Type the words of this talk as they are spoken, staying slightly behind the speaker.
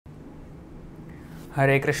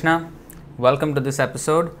Hare Krishna. Welcome to this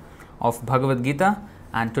episode of Bhagavad Gita,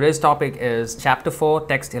 and today's topic is Chapter 4,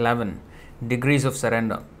 Text 11, Degrees of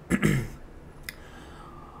Surrender.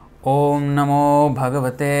 Om Namo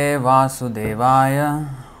Bhagavate Vasudevaya.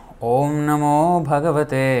 Om Namo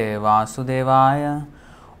Bhagavate Vasudevaya.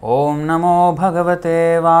 Om Namo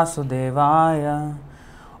Bhagavate Vasudevaya.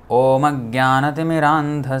 Om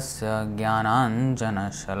Ajnanatimirandhasya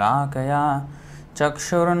Jnananjana Shalakaya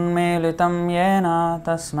Chakshurunmilitam Yena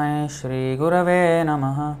Tasmai Shri Gurave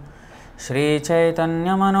Namaha. Shri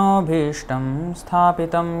Chaitanya Manobhishtam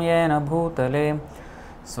Sthapitam Yena Bhutale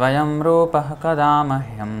Swayam Rupah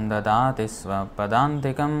Kadamahyam Dadati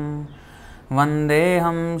Swapadantikam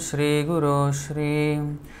Vandeham Shri Guru Shri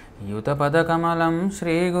Yutapadakamalam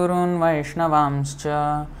Shri Gurun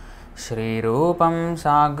Vaishnavamscha Shri Rupam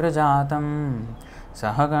Sagrajatam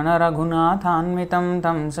Sahagana Raghunathanvitam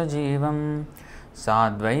Tam Sajivam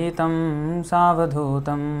Sadvaitam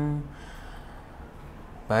Savadhutam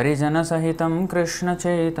Parijana Sahitam Krishna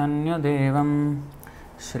Chaitanya Devam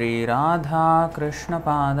Shri Radha Krishna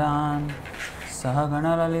Padan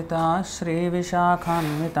Sahagana Lalita Shri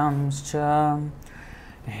Vishakhanvitamscha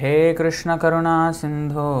He Krishna Karuna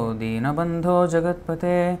Sindho Dinabandho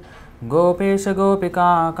Jagatpate Gopesha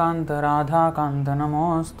Gopika Kanta Radha Kanta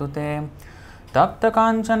Namostute Tapta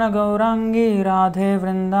Kanchana Gaurangi Radhe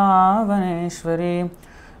Vrindavaneshwari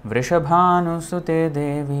Vrishabhanusute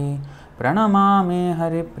Devi Pranamami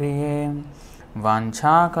Haripriye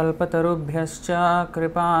Vancha Kalpatarubhyascha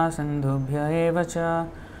Kripa Sindhubhya Evacha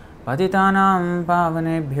Patitanam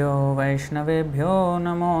Pavanebhyo Vaishnavebhyo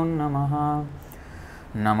Namo Namaha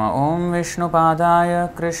Nama Om Vishnupadaya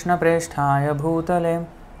Krishna Presthaya Bhutale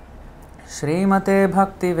Srimate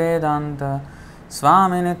Bhakti Vedanta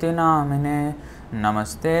Swaminiti Namine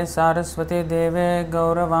Namaste Saraswati Deve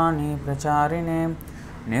Gauravani Pracharine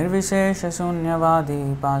Nirvishesha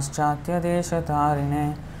Sunyavadi Paschatya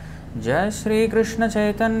Deshatarine Jai Shri Krishna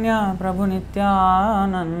Chaitanya Prabhu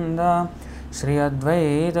Nityananda Shri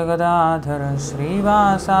Advaita Gadadhara Shri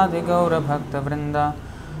Vasadi Gaura Bhakta Vrinda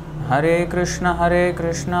Hare Krishna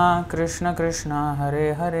Krishna Krishna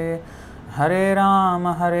Hare Hare Hare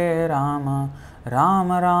Rama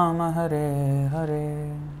Rama Rama Hare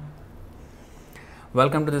Hare.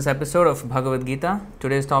 Welcome to this episode of Bhagavad Gita.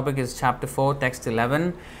 Today's topic is Chapter 4, Text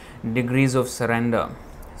 11, Degrees of Surrender.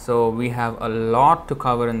 So we have a lot to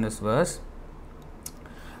cover in this verse,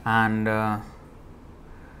 and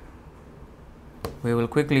we will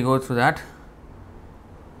quickly go through that.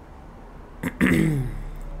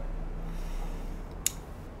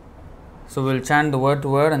 So we'll chant the word to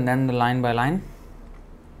word and then the line by line.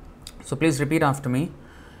 So please repeat after me.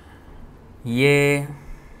 Ye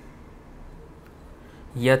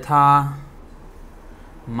yatha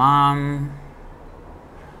mam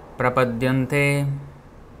prapadyante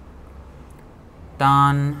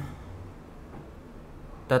tan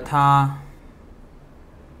tatha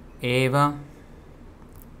eva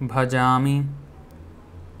bhajami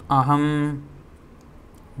aham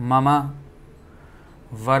mama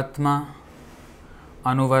vartma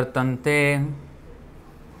anuvartante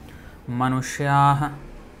manushyaah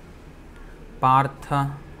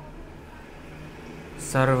partha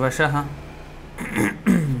sarvashah.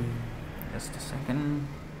 Just a second.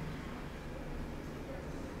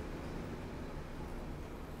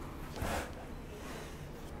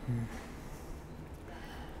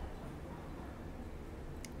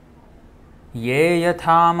 Ye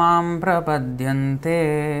yatha mam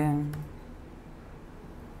prapadyante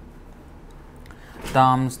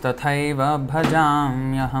tams tathaiva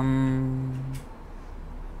bhajamyaham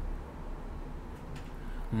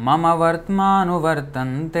mama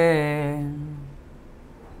vartmanuvartante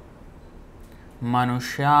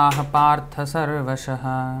manushyaah partha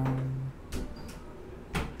sarvashah.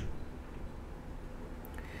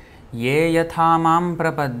 Ye yatha mam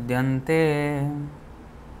prapadyante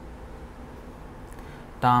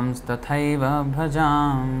tams tathaiva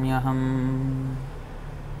bhajamyaham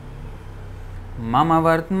mama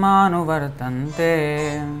vartmanuvartante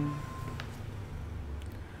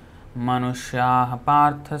manushyaah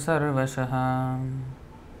partha sarvashah.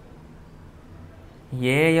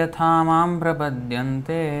 Ye yatha mam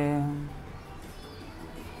prapadyante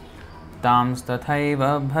tams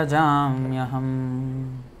tathaiva bhajamyaham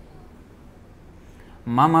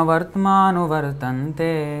mama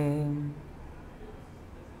vartmanuvartante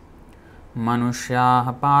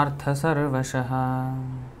manushyaah partha sarvashah.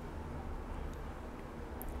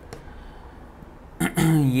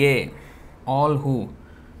 Ye, all who,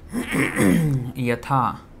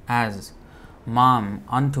 yatha, as, mam,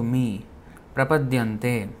 unto me,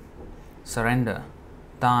 prapadyante, surrender,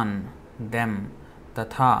 tan, them,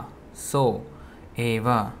 tatha, so,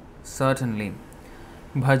 eva, certainly,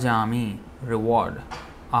 bhajami, reward,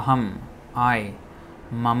 aham, I,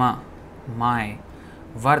 mama, my,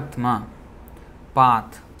 vartma,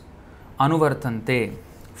 path, anuvartante,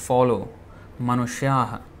 follow,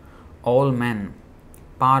 manushyaha, all men,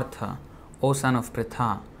 partha, O son of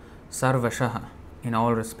Pritha, sarvashaha, in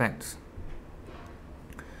all respects.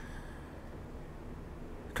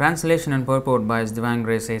 Translation and purport by His Divine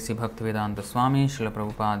Grace A.C. Bhaktivedanta Swami Srila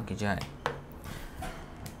Prabhupada Ki Jai.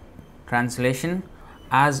 Translation: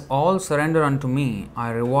 As all surrender unto me, I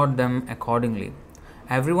reward them accordingly.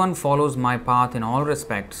 Everyone follows my path in all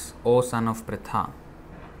respects, O son of Pritha.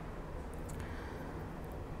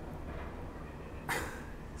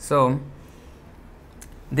 So,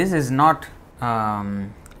 this is not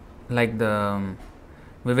like the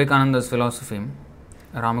Vivekananda's philosophy,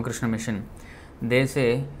 Ramakrishna Mission. They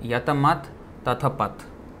say yatamat tathapat.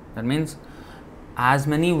 That means as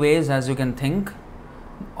many ways as you can think,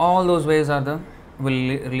 all those ways will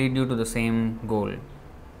lead you to the same goal.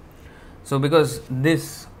 So because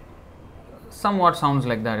this somewhat sounds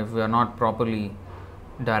like that if we are not properly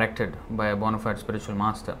directed by a bona fide spiritual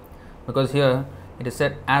master. Because here it is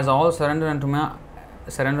said, as all surrender unto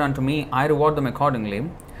me, I reward them accordingly.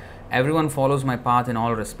 Everyone follows my path in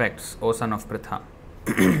all respects, O son of Pritha.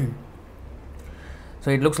 So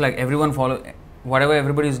it looks like whatever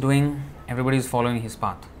everybody is doing, everybody is following his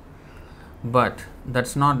path. But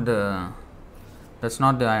that's not the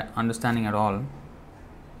understanding at all.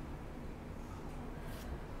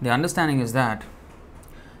 The understanding is that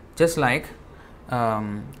just like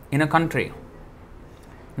in a country,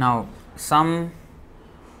 now some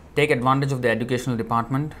take advantage of the educational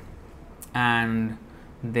department and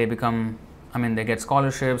they get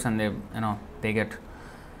scholarships and they get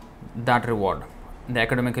that reward.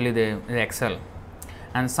 Academically they excel,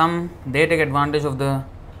 and some they take advantage of the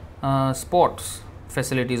sports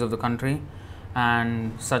facilities of the country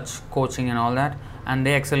and such coaching and all that, and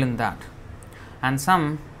they excel in that. And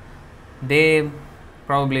some they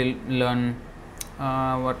probably learn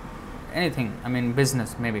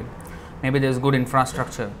business, maybe there's good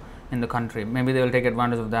infrastructure in the country, maybe they will take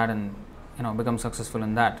advantage of that and become successful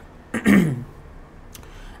in that.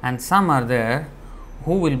 And some are there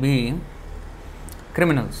who will be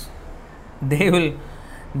criminals. They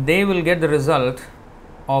will get the result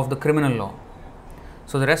of the criminal law.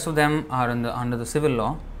 So the rest of them are under the civil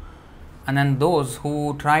law, and then those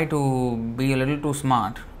who try to be a little too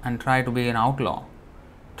smart and try to be an outlaw,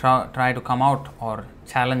 try to come out or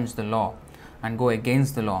challenge the law and go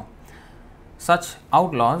against the law. Such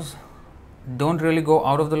outlaws don't really go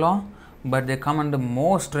out of the law, but they come under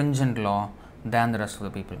more stringent law than the rest of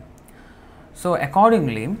the people. So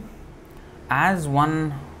accordingly, as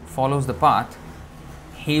one follows the path,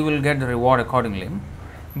 he will get the reward accordingly.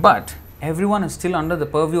 But everyone is still under the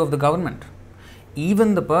purview of the government.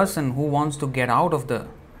 Even the person who wants to get out of the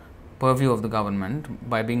purview of the government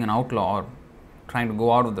by being an outlaw or trying to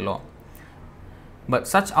go out of the law. But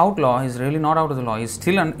such outlaw is really not out of the law.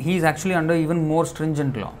 He is actually under even more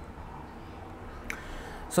stringent law.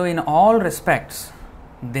 So in all respects,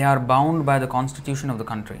 they are bound by the constitution of the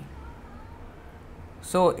country.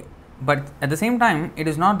 So, but at the same time, it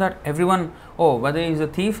is not that everyone, whether he is a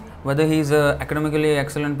thief, whether he is a academically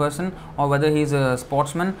excellent person, or whether he is a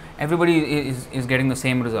sportsman, everybody is getting the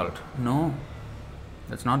same result. No,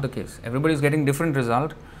 that's not the case. Everybody is getting different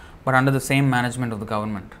result, but under the same management of the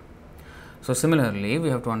government. So similarly, we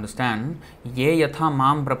have to understand, ye yatha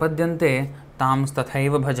mam prapadyante tam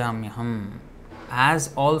tathaiva bhajamyaham.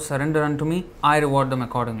 As all surrender unto me, I reward them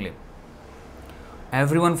accordingly.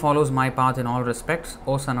 Everyone follows my path in all respects,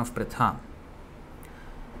 O son of Pritha.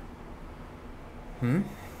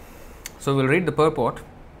 So we'll read the purport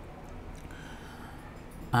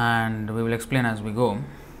and we will explain as we go.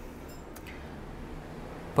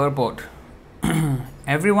 Purport.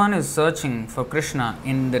 Everyone is searching for Krishna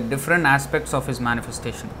in the different aspects of his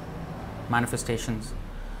manifestations.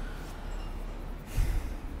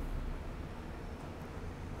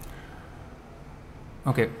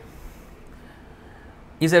 Okay.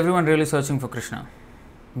 Is everyone really searching for Krishna?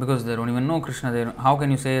 Because they don't even know Krishna. How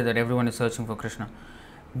can you say that everyone is searching for Krishna?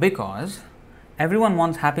 Because everyone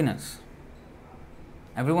wants happiness.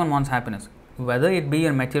 Everyone wants happiness. Whether it be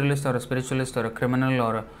a materialist or a spiritualist or a criminal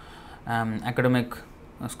or an academic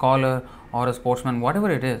scholar or a sportsman,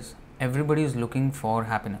 whatever it is, everybody is looking for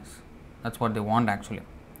happiness. That's what they want actually.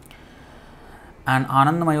 And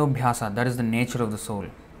Anandamayo Bhyasa, that is the nature of the soul.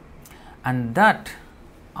 And that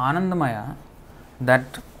Anandamaya,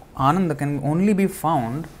 that Ananda can only be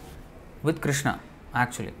found with Krishna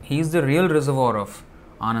actually. He is the real reservoir of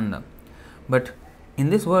Ananda. But In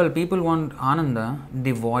this world, people want Ananda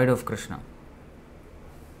devoid of Krishna.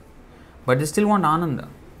 But they still want Ananda.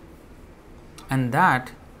 And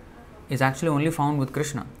that is actually only found with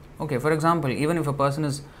Krishna. Okay, for example, even if a person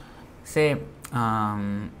is, say,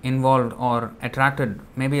 involved or attracted,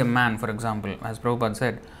 maybe a man, for example, as Prabhupada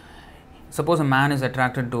said, suppose a man is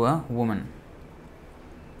attracted to a woman.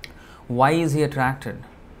 Why is he attracted?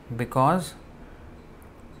 Because,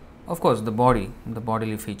 of course, the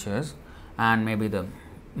bodily features, and maybe the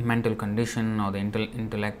mental condition or the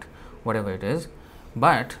intellect, whatever it is.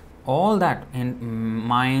 But all that in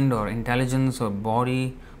mind or intelligence or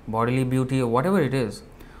bodily beauty or whatever it is,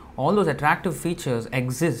 all those attractive features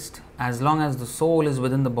exist as long as the soul is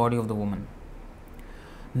within the body of the woman.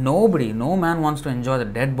 No man wants to enjoy the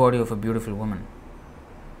dead body of a beautiful woman.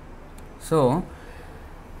 So,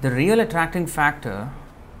 the real attracting factor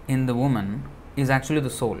in the woman is actually the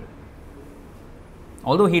soul.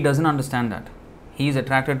 Although he doesn't understand that. He is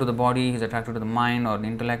attracted to the body, he is attracted to the mind or the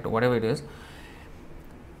intellect or whatever it is.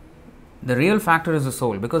 The real factor is the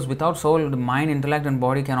soul, because without soul, the mind, intellect and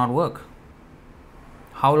body cannot work.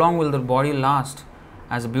 How long will the body last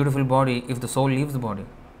as a beautiful body if the soul leaves the body?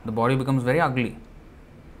 The body becomes very ugly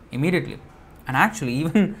immediately. And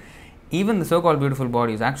actually, even the so-called beautiful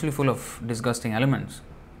body is actually full of disgusting elements.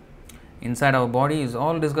 Inside our body is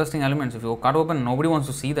all disgusting elements. If you cut open, nobody wants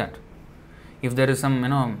to see that. If there is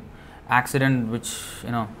some, accident which,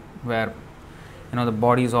 where, the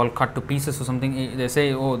body is all cut to pieces or something, they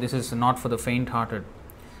say, oh, this is not for the faint-hearted.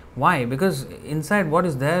 Why? Because inside what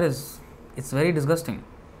is there it's very disgusting.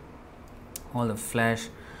 All the flesh,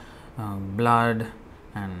 blood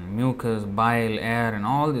and mucus, bile, air and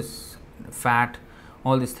all this fat,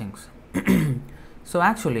 all these things. So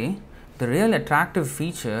actually, the real attractive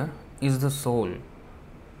feature is the soul.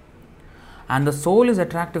 And the soul is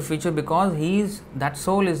attractive feature because that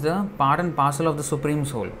soul is the part and parcel of the Supreme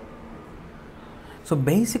Soul. So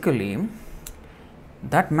basically,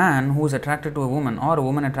 that man who is attracted to a woman or a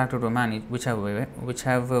woman attracted to a man,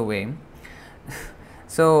 whichever way,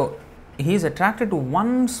 so he is attracted to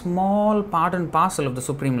one small part and parcel of the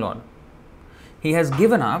Supreme Lord. He has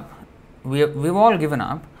given up, we've all given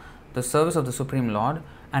up the service of the Supreme Lord,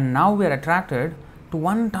 and now we are attracted to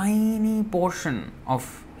one tiny portion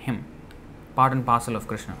of him, part and parcel of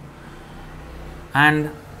Krishna.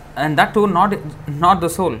 And that too not the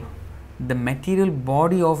soul, the material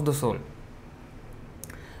body of the soul.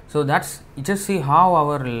 So just see how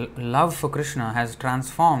our love for Krishna has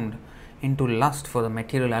transformed into lust for the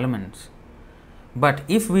material elements. But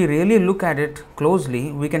if we really look at it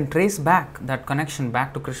closely, we can trace back that connection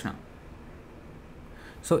back to Krishna.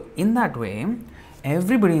 So in that way,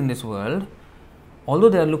 everybody in this world, although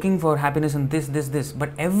they are looking for happiness in this,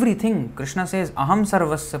 but everything, Krishna says, Aham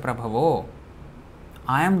sarvasya prabhavo,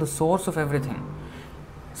 I am the source of everything.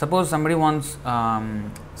 Suppose somebody wants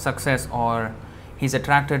success, or he's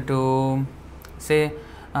attracted to, say,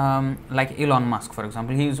 like Elon Musk, for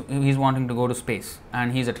example. He's wanting to go to space,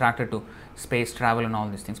 and he's attracted to space travel and all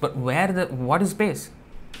these things. But what is space?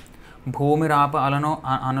 Bhumirapa alano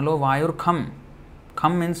analo vayur kham.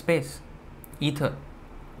 Kham means space, ether.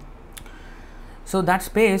 So that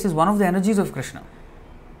space is one of the energies of Krishna.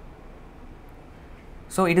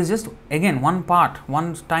 So it is just, again, one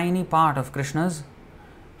tiny part of Krishna's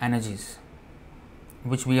energies,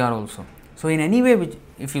 which we are also. So in any way,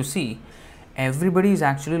 if you see, everybody is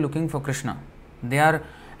actually looking for Krishna. They are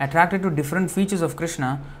attracted to different features of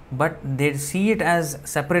Krishna, but they see it as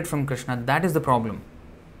separate from Krishna. That is the problem.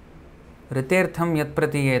 Ritertham yat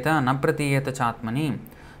pratiyeta na pratiyeta chatmani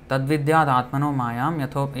tadvidyad atmano mayam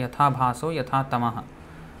yatha bhaso yatha tamaha.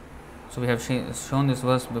 So we have shown this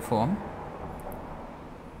verse before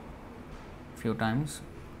a few times.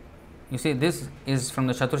 You see, this is from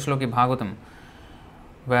the Chaturshloki Bhagavatam,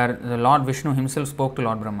 where the Lord Vishnu himself spoke to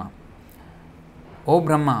Lord Brahma. O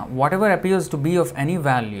Brahma, whatever appears to be of any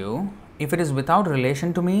value, if it is without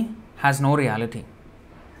relation to me, has no reality.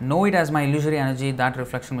 Know it as my illusory energy, that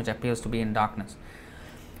reflection which appears to be in darkness.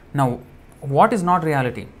 Now, what is not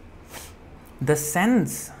reality? The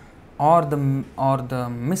sense or the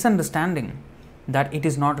misunderstanding that it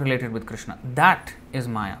is not related with Krishna. That is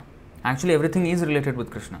Maya. Actually, everything is related with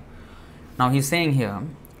Krishna. Now, he is saying here,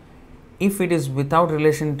 if it is without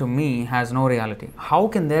relation to me, has no reality. How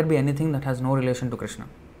can there be anything that has no relation to Krishna?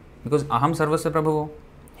 Because Aham Sarvasya Prabhavo,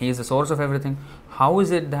 he is the source of everything. How is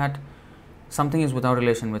it that something is without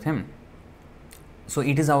relation with him? So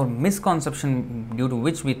it is our misconception due to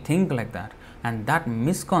which we think like that, and that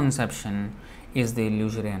misconception is the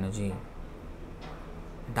illusory energy.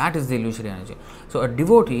 That is the illusory energy. So a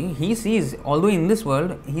devotee, he sees, although in this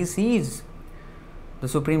world he sees the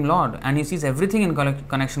Supreme Lord, and he sees everything in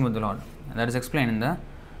connection with the Lord. And that is explained in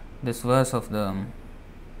this verse of the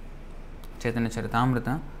Chaitanya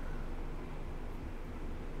Charitamrita.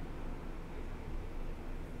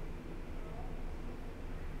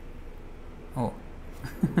 Oh,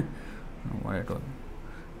 what I told.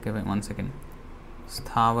 Okay, wait 1 second.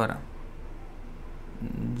 Sthavara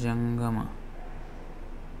Jangama.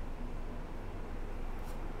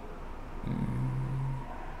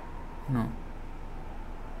 No.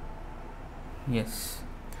 Yes.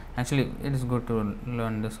 Actually, it is good to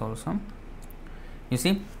learn this also. You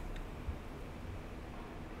see,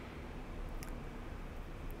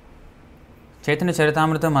 Chaitanya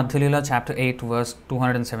Charitamrita Madhyalila chapter 8 verse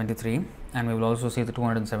 273, and we will also see the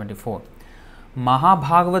 274.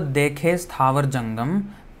 Mahabhagavat dekhe sthavar jangam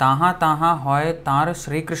taha taha hoy tar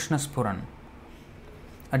Shri Krishna spuran.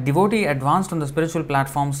 A devotee advanced on the spiritual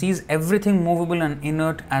platform sees everything movable and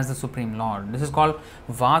inert as the Supreme Lord. This is called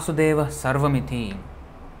Vasudeva Sarvamiti.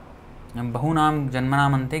 Bahunam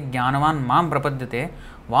Janmanamante Jnanavan Mam Prapadyate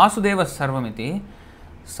Vasudeva Sarvamiti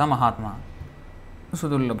Samahatma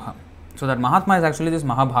Sudullabha. So that Mahatma is actually this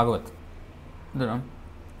Mahabhagavat, the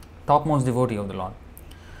topmost devotee of the Lord.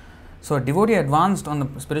 So a devotee advanced on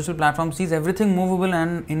the spiritual platform sees everything movable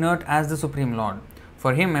and inert as the Supreme Lord.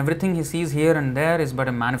 For him, everything he sees here and there is but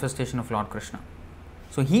a manifestation of Lord Krishna.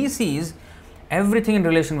 So he sees everything in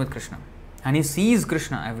relation with Krishna, and he sees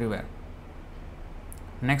Krishna everywhere.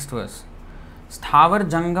 Next verse. Sthavar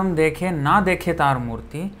jangam dekhe na dekhe tar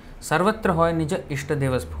murti sarvatra hoy nija ishta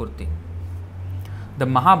deva spurti. The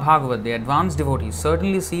Mahabhagavat, the advanced devotee,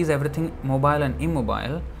 certainly sees everything mobile and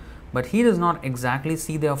immobile, but he does not exactly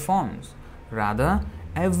see their forms. Rather,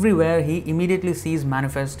 everywhere he immediately sees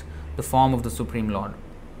manifest the form of the Supreme Lord.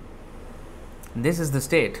 This is the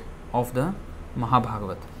state of the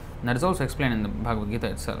Mahabhagavat. And that is also explained in the Bhagavad Gita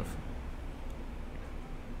itself.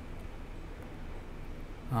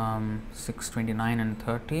 629 and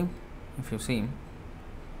 30, if you see.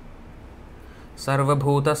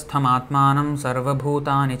 Sarvabhutastham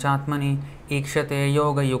sarvabhutani chatmani ikshate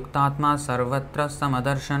yoga yuktatma sarvatra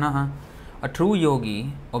samadarshanaha. A true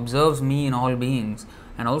yogi observes me in all beings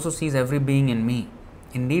and also sees every being in me.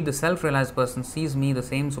 Indeed, the self-realized person sees me, the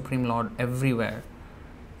same Supreme Lord, everywhere.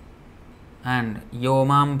 And yo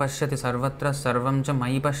mam pashyati sarvatra sarvam cha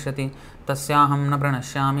mai pashyati tasyaham na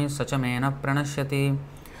pranashyami sacha me na pranashyati.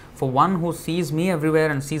 For one who sees me everywhere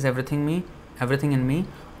and sees everything in me,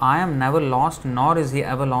 I am never lost, nor is he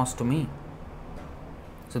ever lost to me.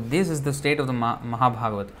 So this is the state of the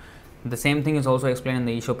Mahabhagavat. The same thing is also explained in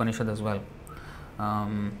the Ishopanishad as well.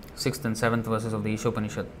 6th and 7th verses of the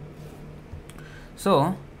Ishopanishad.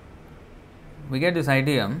 So, we get this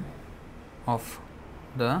idea of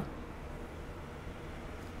the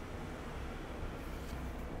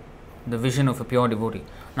vision of a pure devotee.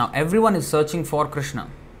 Now, everyone is searching for Krishna.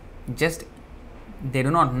 Just they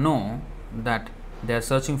do not know that they are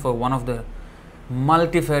searching for one of the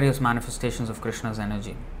multifarious manifestations of Krishna's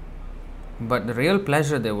energy. But the real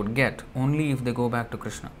pleasure they would get only if they go back to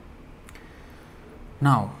Krishna.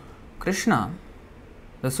 Now, Krishna,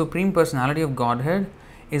 the Supreme Personality of Godhead,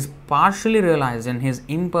 is partially realized in his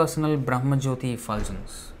impersonal Brahmajyoti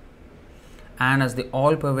effulgence and as the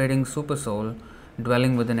all-pervading Supersoul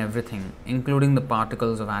dwelling within everything, including the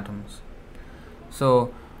particles of atoms.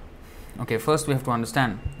 So, first we have to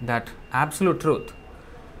understand that absolute truth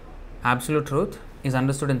is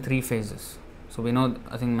understood in 3 phases. So we know,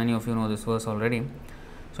 I think many of you know this verse already.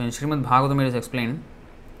 So in Srimad Bhagavatam it is explained,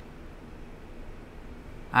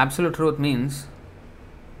 absolute truth means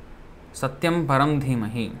Satyam Param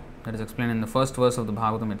Dhimahi. That is explained in the first verse of the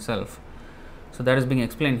Bhagavatam itself. So that is being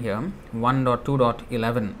explained here,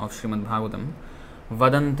 1.2.11 of Srimad Bhagavatam.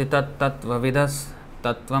 Vadanti tat tattvavidas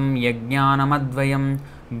tattvam yajnanamadvayam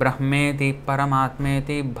brahmeti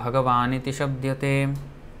paramatmeti bhagavaniti shabdyate.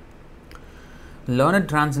 Learned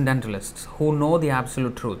transcendentalists who know the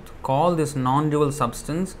absolute truth call this non-dual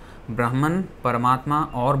substance Brahman,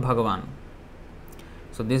 Paramatma or Bhagavan.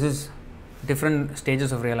 So this is different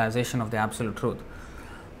stages of realization of the absolute truth.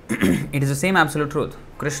 It is the same absolute truth.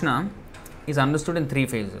 Krishna is understood in 3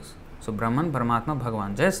 phases. So Brahman, Paramatma,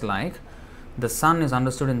 Bhagavan. Just like the sun is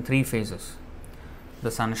understood in 3 phases. The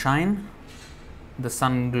sunshine, the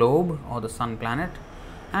sun globe or the sun planet,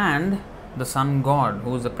 and the sun god,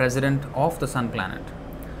 who is the president of the sun planet.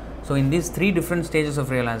 So in these 3 different stages of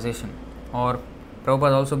realization, or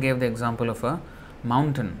Prabhupada also gave the example of a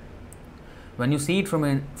mountain. When you see it from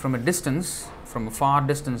a distance, from a far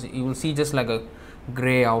distance, you will see just like a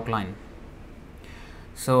grey outline.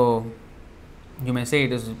 So you may say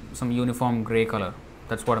it is some uniform grey color.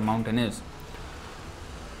 That's what a mountain is.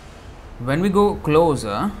 When we go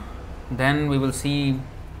closer, then we will see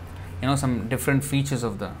some different features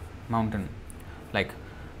of the mountain, like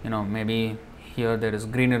maybe here there is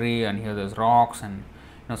greenery and here there's rocks and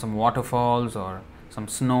some waterfalls or some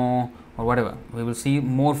snow or whatever. We will see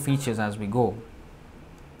more features as we go,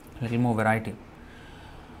 a little more variety.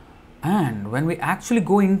 And when we actually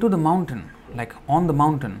go into the mountain, like on the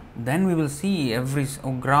mountain, then we will see every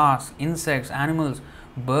grass, insects, animals,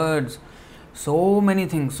 birds, so many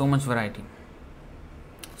things, so much variety.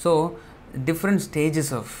 So different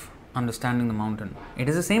stages of understanding the mountain. It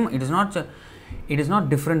is the same. It is not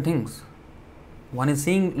different things. One is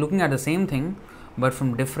looking at the same thing, but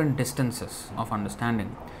from different distances of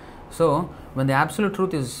understanding. So when the absolute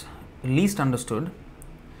truth is least understood,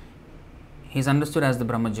 he is understood as the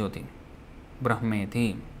Brahmajyoti,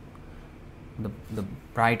 Brahmeti, the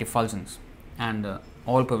bright effulgence and the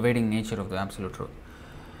all-pervading nature of the absolute truth.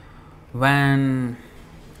 When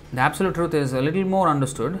the absolute truth is a little more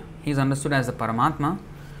understood, he is understood as the Paramatma,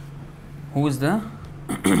 who is the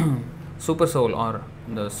super soul or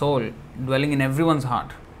the soul dwelling in everyone's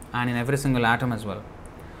heart and in every single atom as well.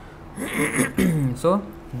 So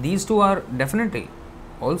these two are definitely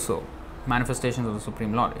also manifestations of the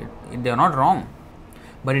Supreme Lord. They are not wrong,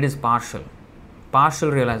 but it is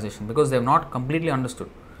partial realization, because they have not completely understood.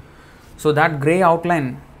 So that grey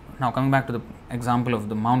outline, now coming back to the example of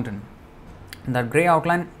the mountain, that grey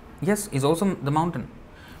outline, yes, is also the mountain.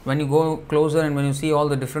 When you go closer and when you see all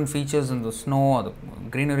the different features in the snow or the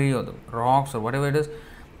greenery or the rocks or whatever it is,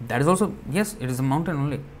 that is also, yes, it is a mountain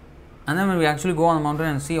only. And then when we actually go on the mountain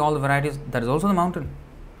and see all the varieties, that is also the mountain.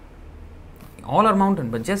 All are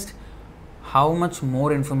mountain, but just how much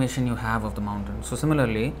more information you have of the mountain. So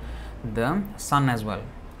similarly, the sun as well,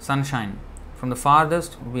 sunshine. From the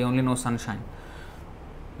farthest, we only know sunshine.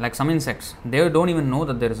 Like some insects, they don't even know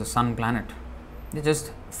that there is a sun planet. They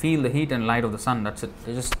just feel the heat and light of the sun. That's it.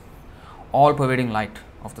 They just all-pervading light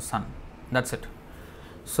of the sun. That's it.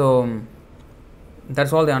 So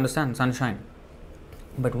that's all they understand, sunshine.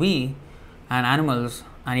 But we and animals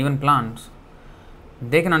and even plants,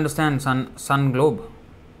 they can understand sun globe,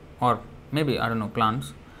 or maybe, I don't know,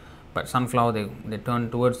 plants, but sunflower, they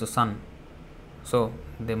turn towards the sun, so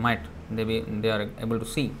they are able to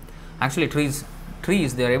see. Actually, trees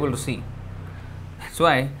they are able to see. That's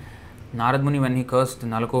why Narad Muni, when he cursed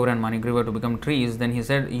Nalakovra and Manigriva to become trees, then he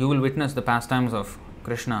said, you will witness the pastimes of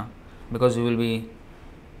Krishna, because you will be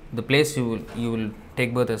the place you will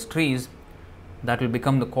take birth as trees, that will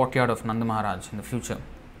become the courtyard of Nanda Maharaj in the future,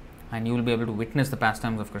 and you will be able to witness the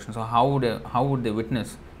pastimes of Krishna. So how would they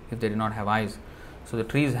witness if they did not have eyes? So the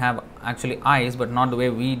trees have actually eyes, but not the way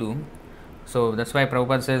we do. So that's why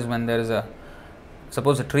Prabhupada says, when there is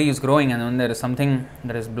suppose a tree is growing and when there is something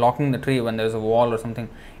that is blocking the tree, when there is a wall or something,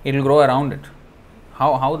 it will grow around it.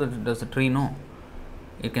 How does the tree know?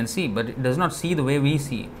 It can see, but it does not see the way we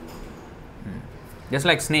see. Just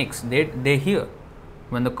like snakes, they hear.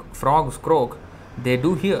 When the frogs croak, they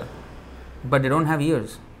do hear, but they don't have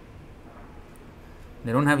ears.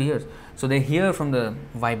 They don't have ears. So they hear from the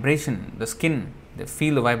vibration, the skin, they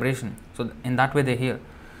feel the vibration. So in that way they hear.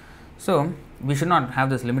 So we should not have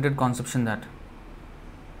this limited conception that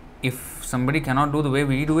if somebody cannot do the way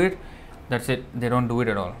we do it, that's it, they don't do it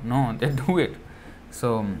at all. No, they do it.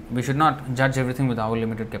 So we should not judge everything with our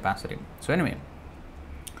limited capacity. So anyway,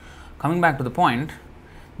 coming back to the point,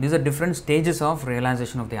 these are different stages of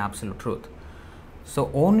realization of the absolute truth.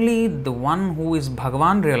 So only the one who is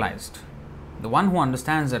Bhagavan realized, the one who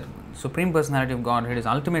understands that Supreme Personality of Godhead is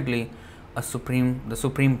ultimately the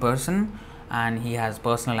Supreme Person, and he has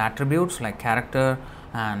personal attributes like character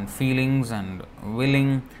and feelings and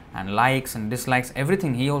willing and likes and dislikes,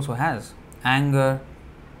 everything he also has, anger,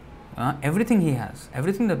 everything he has,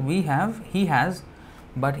 everything that we have, he has,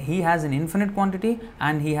 but he has in infinite quantity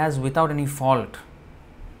and he has without any fault.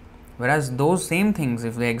 Whereas those same things,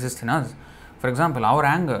 if they exist in us, for example, our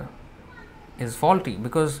anger is faulty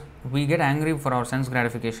because we get angry for our sense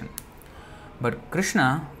gratification. But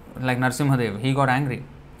Krishna, like Narsimhadev, he got angry.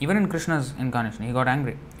 Even in Krishna's incarnation, he got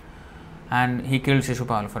angry. And he killed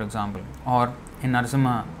Shishupal, for example. Or in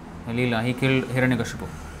Narasimha Leela, he killed Hiranyakashipu.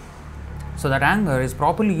 So that anger is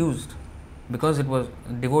properly used because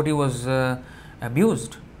devotee was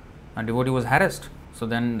abused, a devotee was harassed. So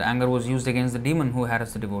then the anger was used against the demon who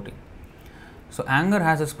harassed the devotee. So anger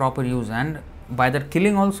has its proper use, and by that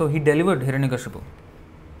killing also he delivered Hiranyakashipu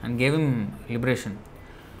and gave him liberation.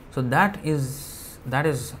 So that is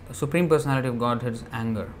Supreme Personality of Godhead's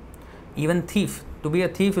anger. Even thief, to be a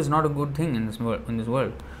thief is not a good thing in this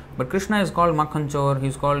world. But Krishna is called Makhan Chor, he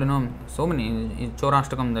is called so many,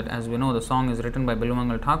 Chorashtakam, that as we know the song is written by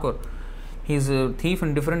Bilumangal Thakur. He's a thief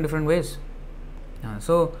in different ways.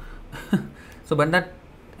 So but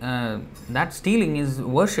that stealing is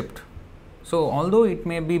worshipped. So although it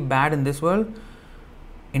may be bad in this world,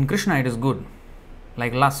 in Krishna it is good.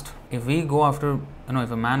 Like lust, if we go after,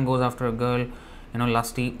 if a man goes after a girl,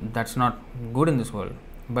 lusty, that's not good in this world.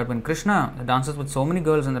 But when Krishna dances with so many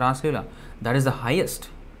girls in the Ras Leela, that is the highest.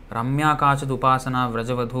 Ramya kachat upasana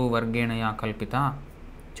vrajavadhu vargenaya kalpita.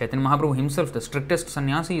 Chaitanya Mahaprabhu himself, the strictest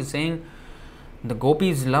sannyasi, is saying the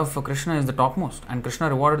gopis' love for Krishna is the topmost, and Krishna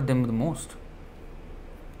rewarded them the most.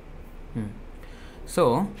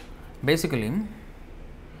 So, basically,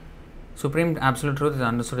 Supreme Absolute Truth is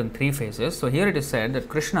understood in three phases. So, here it is said that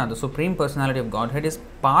Krishna, the Supreme Personality of Godhead, is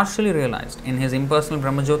partially realized in his impersonal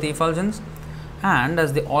Brahmajyoti effulgence and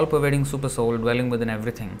as the all-pervading Super Soul dwelling within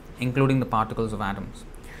everything, including the particles of atoms.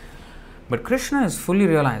 But Krishna is fully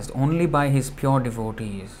realized only by his pure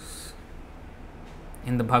devotees.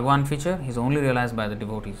 In the Bhagwan feature, he is only realized by the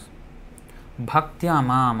devotees. Bhaktya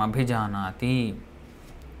mam abhijanati.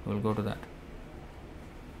 We will go to that.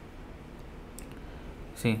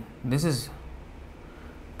 See, this is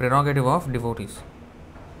prerogative of devotees.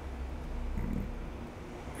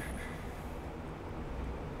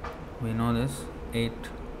 We know this.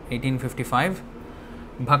 1855.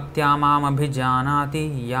 Bhaktya mam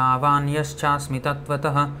abhijanati yavan yaschasmi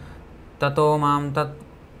tatvatah tato mam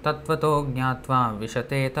tatvato jnatva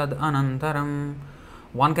vishate tad anantaram.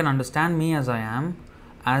 One can understand me as I am,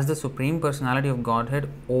 as the Supreme Personality of Godhead,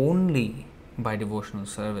 only by devotional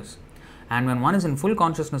service. And when one is in full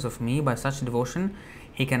consciousness of me by such devotion,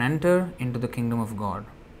 he can enter into the kingdom of God.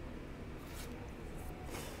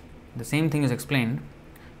 The same thing is explained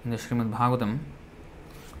in the Srimad Bhagavatam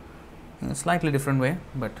in a slightly different way,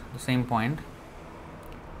 but the same point.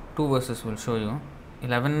 Two verses will show you,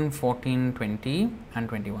 11, 14, 20 and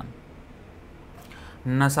 21.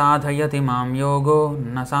 Na sadhayati mam yogo,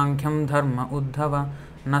 na sankhya dharma uddhava,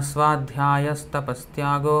 na svadhyayas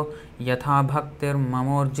tapastyago, yatha bhaktir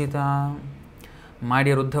mamorjita. My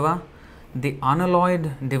dear Uddhava, the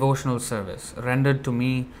unalloyed devotional service rendered to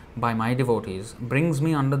me by my devotees brings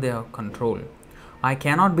me under their control. I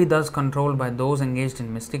cannot be thus controlled by those engaged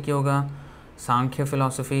in mystic yoga, Sankhya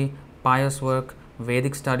philosophy, pious work,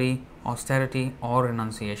 Vedic study, austerity or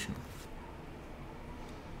renunciation.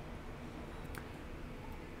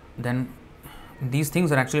 Then these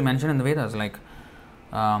things are actually mentioned in the Vedas, like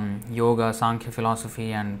yoga, Sankhya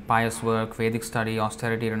philosophy and pious work, Vedic study,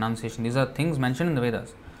 austerity, renunciation. These are things mentioned in the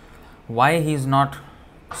Vedas. Why he is not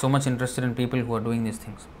so much interested in people who are doing these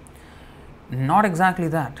things? Not exactly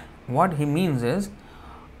that. What he means is,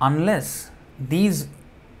 unless these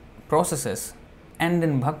processes end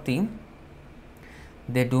in bhakti,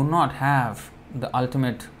 they do not have the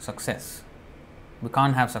ultimate success. We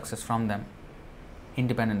can't have success from them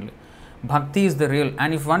independently. Bhakti is the real,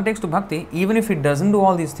 and if one takes to bhakti, even if he doesn't do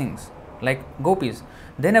all these things, like gopis,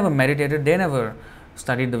 they never meditated, they never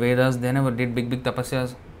studied the Vedas, they never did big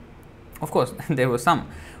tapasyas. Of course, there were some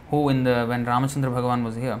who when Ramachandra Bhagavan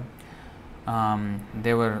was here,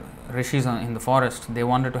 they were rishis in the forest. They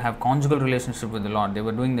wanted to have conjugal relationship with the Lord. They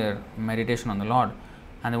were doing their meditation on the Lord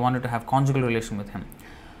and they wanted to have conjugal relation with him.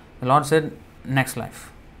 The Lord said, next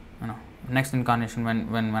life, next incarnation,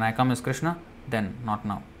 when I come as Krishna, then, not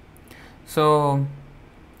now. So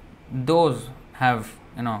those have,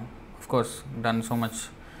 of course, done so much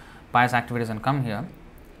pious activities and come here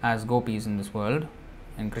as gopis in this world,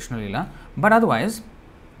 in Krishna Leela. But otherwise,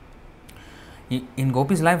 in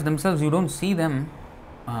gopis' life themselves, you don't see them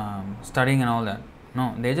studying and all that.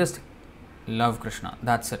 No, they just love Krishna.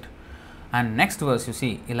 That's it. And next verse, you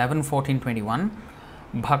see, 11, 14, 21.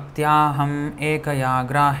 Bhaktyaham ekaya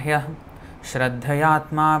grahya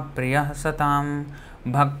shraddhayatma priyah satam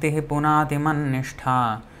bhakti punati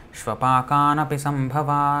mannishtha shvapakanapi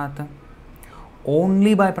sambhavat.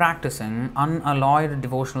 Only by practicing unalloyed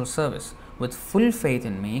devotional service with full faith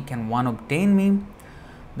in me can one obtain me,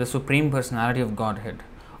 the Supreme Personality of Godhead.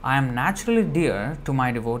 I am naturally dear to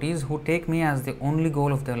my devotees who take me as the only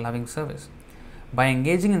goal of their loving service. By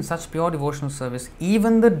engaging in such pure devotional service,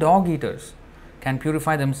 even the dog eaters can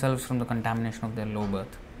purify themselves from the contamination of their low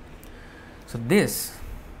birth. So this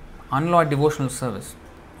unalloyed devotional service,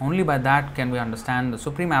 only by that can we understand the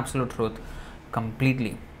Supreme Absolute Truth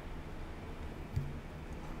completely.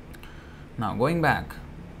 Now going back,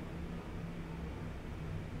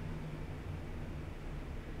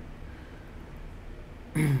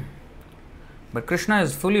 but Krishna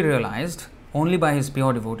is fully realized only by his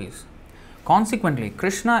pure devotees. Consequently,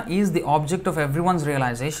 Krishna is the object of everyone's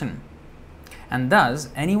realization, and thus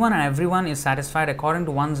anyone and everyone is satisfied according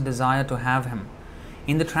to one's desire to have him.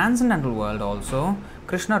 In the transcendental world also,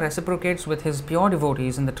 Krishna reciprocates with his pure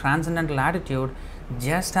devotees in the transcendental attitude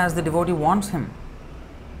just as the devotee wants him.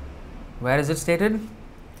 Where is it stated?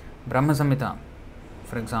 Brahma Samhita,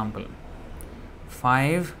 for example,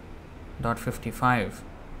 5.55.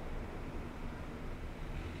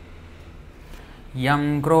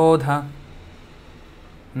 Yam Krodha.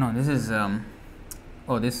 No, this is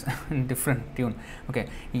this different tune. Okay.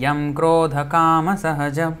 Yam Krodha Kama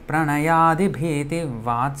Sahaja Pranayadi Bhiti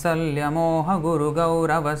Vatsalya Moha Guru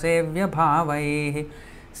Gaurava Sevya Bhavaihi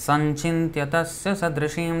Sanchintya Tasya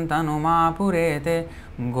Sadrishim Tanuma Purete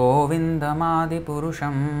Govindamadi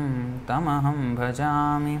Purusham Tamaham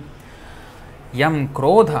Bhajami. Yam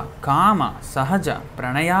Krodha Kama Sahaja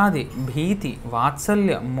Pranayadi Bhiti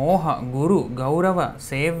Vatsalya Moha Guru Gaurava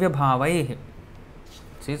Sevya Bhavaihi.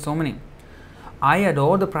 See, so many. I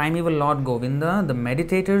adore the primeval Lord Govinda, the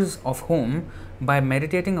meditators of whom, by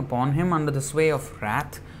meditating upon him under the sway of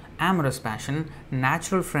wrath, amorous passion,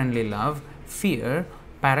 natural friendly love, fear,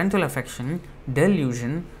 parental affection,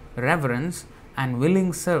 delusion, reverence, and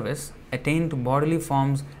willing service, attain to bodily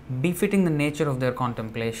forms befitting the nature of their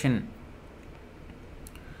contemplation.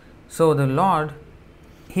 So the Lord,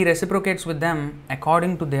 he reciprocates with them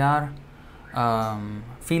according to their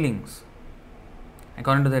feelings,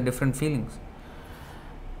 according to their different feelings.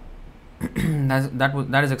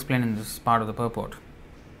 That is explained in this part of the purport.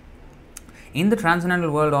 In the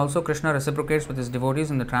transcendental world also, Krishna reciprocates with his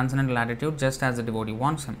devotees in the transcendental attitude just as the devotee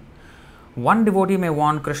wants him. One devotee may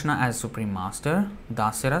want Krishna as Supreme Master,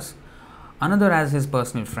 Dasyaras, another as his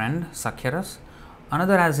personal friend, Sakhyaras,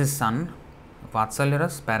 another as his son,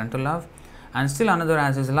 Vatsalyaras, parental love, and still another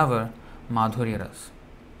as his lover, Madhuryaras,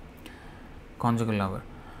 conjugal lover.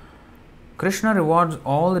 Krishna rewards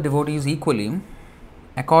all the devotees equally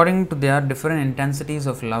according to their different intensities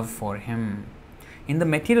of love for him. In the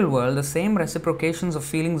material world, the same reciprocations of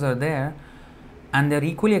feelings are there, and they are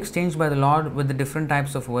equally exchanged by the Lord with the different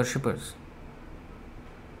types of worshippers.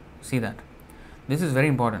 See that. This is very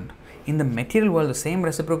important. In the material world, the same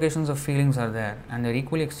reciprocations of feelings are there, and they are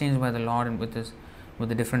equally exchanged by the Lord and with the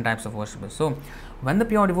different types of worshippers. So, when the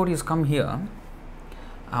pure devotees come here,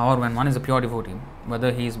 or when one is a pure devotee,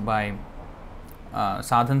 whether he is by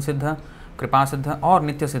Sadhan Siddha, Kripa Siddha, or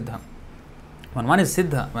Nitya Siddha, when one is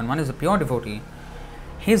Siddha, when one is a pure devotee,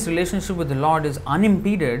 his relationship with the Lord is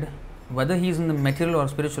unimpeded whether he is in the material or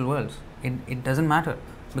spiritual worlds. It doesn't matter,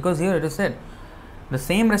 because here it is said the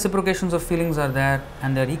same reciprocations of feelings are there,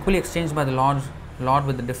 and they are equally exchanged by the Lord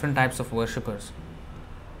with the different types of worshippers,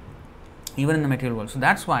 even in the material world. So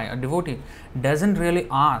that's why a devotee doesn't really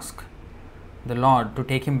ask the Lord to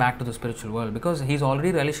take him back to the spiritual world, because he is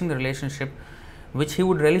already relishing the relationship which he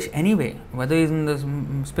would relish anyway, whether he is in the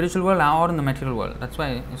spiritual world or in the material world. That's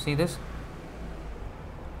why you see this.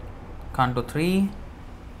 Canto 3,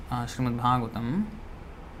 Srimad Bhagavatam,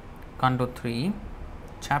 Canto 3,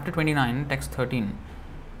 Chapter 29, Text 13.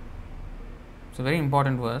 It's a very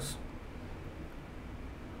important verse.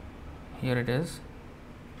 Here it is.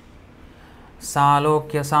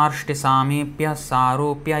 Salokya sarshti samipya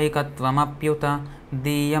sarupya ikatvam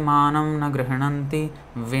Diyamanam na grihananti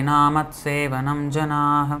vinamat sevanam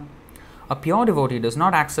janah. A pure devotee does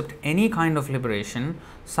not accept any kind of liberation,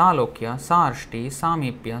 salokya, sarshti,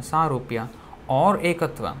 samipya, sarupya, or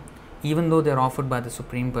ekatva, even though they are offered by the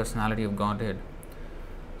Supreme Personality of Godhead.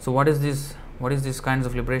 So what is this? What is these kinds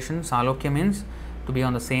of liberation? Salokya means to be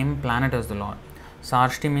on the same planet as the Lord.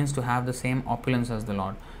 Sarshti means to have the same opulence as the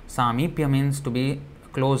Lord. Samipya means to be a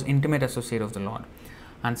close, intimate associate of the Lord.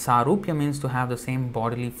 And Sarupya means to have the same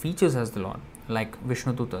bodily features as the Lord, like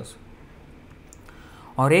Vishnu Tutas.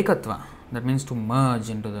 Or Ekatva, that means to merge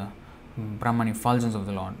into the Brahman effulgence of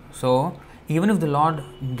the Lord. So, even if the Lord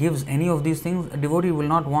gives any of these things, a devotee will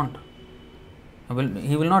not want.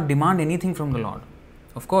 He will not demand anything from the Lord.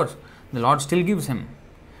 Of course, the Lord still gives him,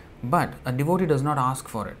 but a devotee does not ask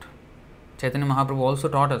for it. Chaitanya Mahaprabhu also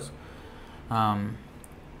taught us,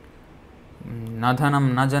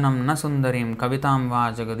 Nadhanam najanam na sundarim kavitam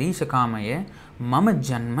va jagadisha kamaye mama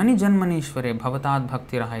janmani janmanishware bhavatad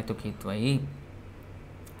bhakti rahaitu kitvai.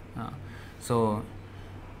 So,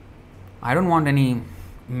 I don't want any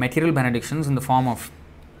material benedictions in the form of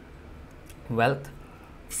wealth,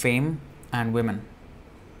 fame, and women.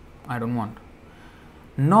 I don't want.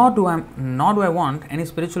 Nor do I want any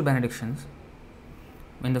spiritual benedictions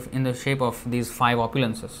in the shape of these 5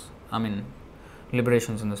 opulences. I mean,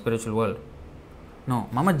 liberations in the spiritual world. No,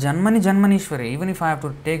 mama janmani janmanishware. Even if I have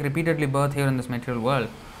to take repeatedly birth here in this material world,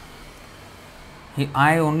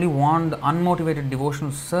 I only want the unmotivated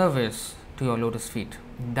devotional service to your lotus feet.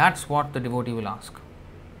 That's what the devotee will ask.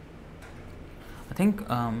 I think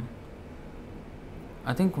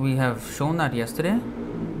I think we have shown that yesterday.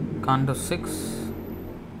 Canto 6,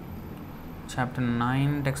 chapter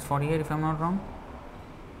 9, text 48, if I am not wrong.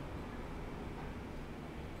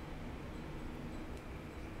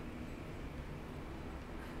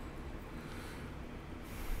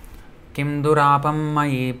 किं दुरापं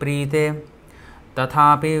मयि प्रीते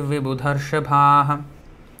तथापि विबुधर्षभाः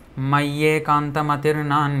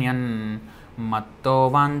मय्येकान्तमतिर्नान्यन् मत्तो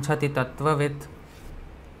वाञ्छति तत्त्ववित्.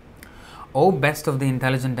 O best of the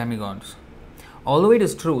intelligent demigods, although it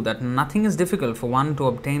is true that nothing is difficult for one to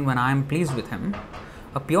obtain when I am pleased with him,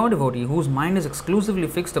 a pure devotee whose mind is exclusively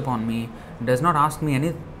fixed upon me does not ask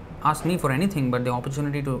me for anything but the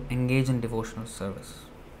opportunity to engage in devotional service.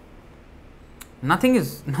 Nothing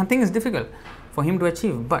is difficult for him to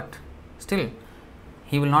achieve, but still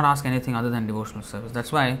he will not ask anything other than devotional service.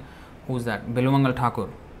 That's why, who's that? Bilumangal Thakur.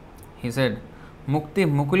 He said, Mukti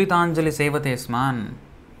Mukulitanjali Sevate Sman.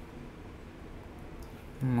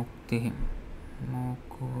 Mukti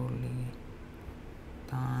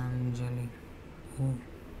Mukulitanjali.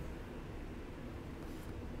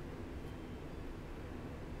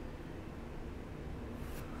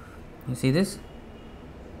 You see this?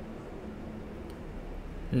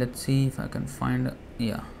 Let's see if I can find.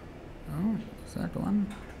 Yeah. Oh, is that one?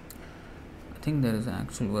 I think there is an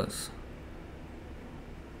actual verse.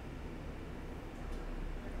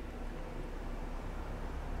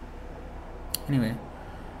 Anyway,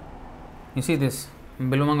 you see this.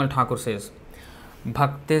 Bilumangal Thakur says,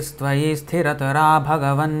 Bhaktistvai sthiratara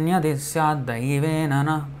bhagavanyadi syad daivena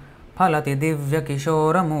na phalati divya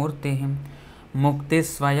kishora murtihim Mukti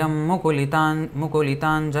swayam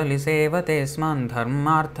mukulitanjali sevate sman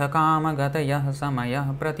dharmartha kama gatayah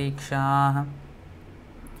samayah pratikshah.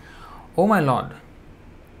 O my Lord,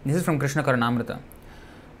 this is from Krishna Karnamrita,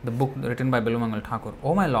 the book written by Bilumangal Thakur.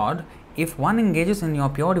 O my Lord, if one engages in your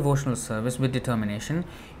pure devotional service with determination,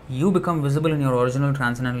 you become visible in your original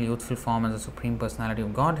transcendental youthful form as the Supreme Personality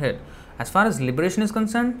of Godhead. As far as liberation is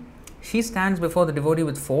concerned, she stands before the devotee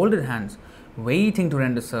with folded hands, waiting to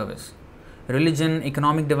render service. Religion,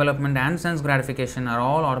 economic development and sense gratification are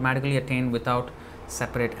all automatically attained without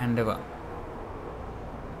separate endeavor.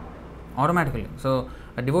 Automatically. So,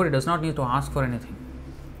 a devotee does not need to ask for anything.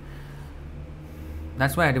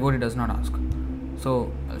 That's why a devotee does not ask.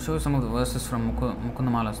 So, I'll show you some of the verses from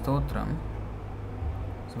Mukundamala Stotram.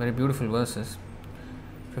 It's very beautiful verses.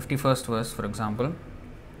 51st verse, for example.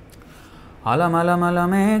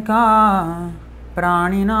 Alamalamalame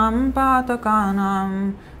Praninam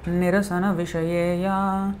Patakanam Nirasana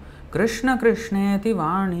Vishayeya Krishna Krishneti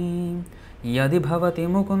Vani Yadi Bhavati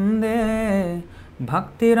Mukunde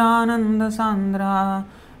Bhaktirananda Sandra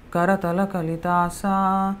Karatala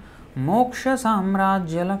Kalitasa Moksha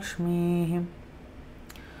Samrajya Lakshmi.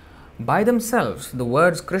 By themselves, the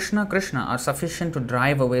words Krishna, Krishna are sufficient to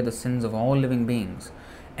drive away the sins of all living beings.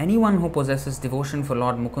 Anyone who possesses devotion for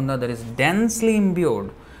Lord Mukunda that is densely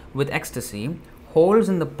imbued with ecstasy holds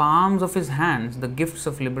in the palms of his hands the gifts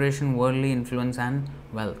of liberation, worldly influence and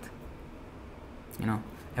wealth.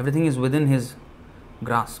 Everything is within his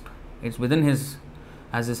grasp. It's within his,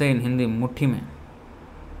 as they say in Hindi, muthi mein.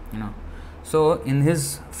 So in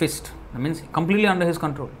his fist, that means completely under his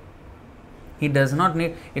control. He does not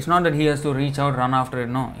need, it's not that he has to reach out, run after it.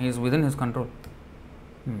 No, he is within his control.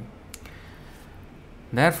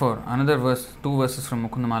 Therefore, another verse, 2 verses from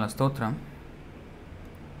Mukundamala Stotram.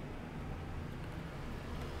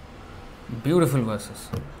 Beautiful verses.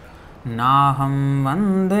 Naham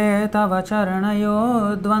vande tava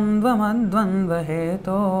charanayo dvandva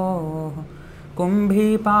heto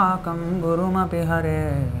kumbhi pakam gurumapi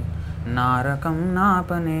hare narakam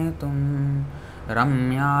napanetum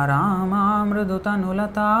ramya rama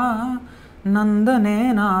mridutanulata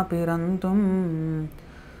nandane napirantum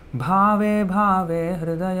bhave bhave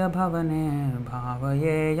hridaya bhavane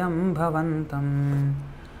bhavayeyam bhavantam.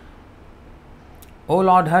 O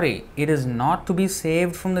Lord Hari, it is not to be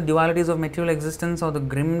saved from the dualities of material existence or the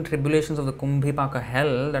grim tribulations of the Kumbhipaka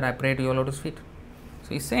hell that I pray to your lotus feet.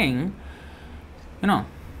 So he's saying, I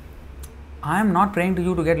am not praying to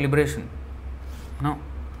you to get liberation. No.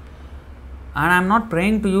 And I am not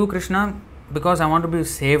praying to you, Krishna, because I want to be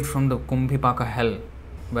saved from the Kumbhipaka hell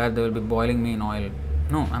where they will be boiling me in oil.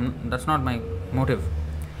 No, that's not my motive.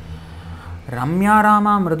 Ramya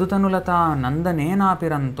Rama Mridutanulata Nandanena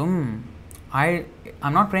Pirantum.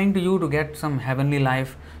 I'm not praying to you to get some heavenly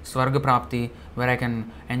life, Swarga Prapti, where I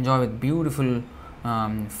can enjoy with beautiful,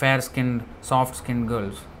 fair-skinned, soft-skinned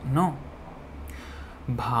girls. No.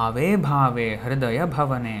 Bhave bhave hridaya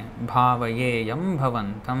bhavane bhavayeyam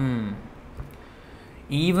bhavantam.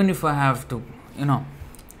 Even if I have to,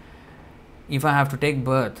 if I have to take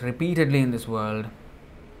birth repeatedly in this world,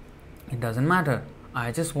 It doesn't matter.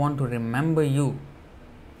 I just want to remember you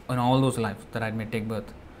in all those lives that I may take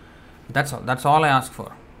birth. That's all. That's all I ask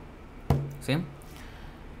for. See?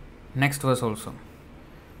 Next verse also.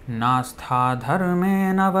 Nastha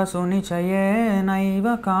dharme navasu nichaye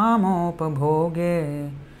naiva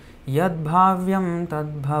kamopabhoge yad bhavyam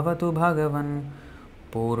tad bhavatu bhagavan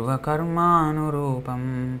purva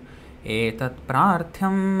karmanurupam etat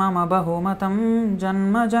prarthyam mama bahumatam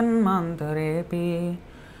janma janmantarepi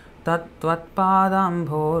tattvat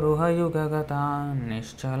padambhoruha yugagata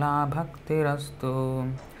nischala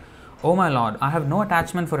bhaktirastu. O my Lord, I have no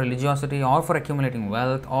attachment for religiosity or for accumulating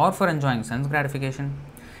wealth or for enjoying sense gratification.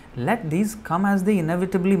 Let these come as they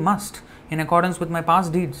inevitably must in accordance with my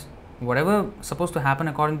past deeds. Whatever is supposed to happen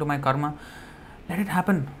according to my karma, let it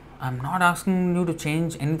happen. I am not asking you to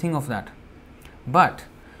change anything of that. But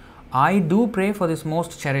I do pray for this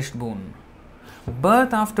most cherished boon.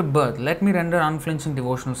 Birth after birth, let me render unflinching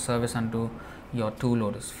devotional service unto your two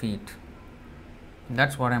lotus feet.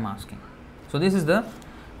 That's what I am asking. So this is the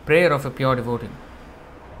prayer of a pure devotee.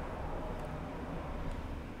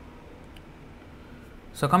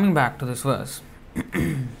 So coming back to this verse,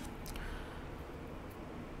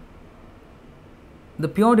 the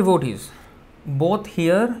pure devotees, both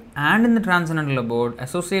here and in the transcendental abode,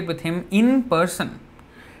 associate with him in person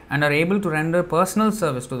and are able to render personal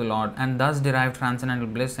service to the Lord and thus derive transcendental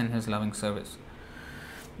bliss in his loving service.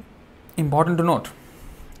 Important to note,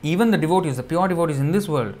 even the devotees, the pure devotees in this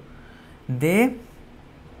world, they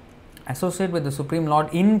associate with the Supreme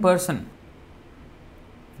Lord in person.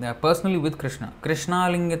 They are personally with Krishna. Krishna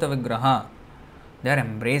lingita vigraha. They are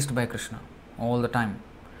embraced by Krishna all the time.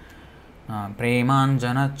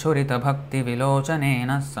 Premanjana churita bhakti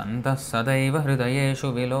vilochanena santa sadaiva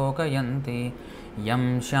hridayeshu vilokayanti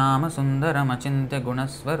yam shyama sundaram achintya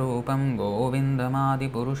gunasvarupam govindamadi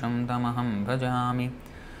purusham tamaham bhajami.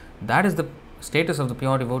 That is the status of the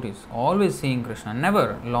pure devotees, always seeing Krishna,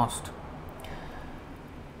 never lost.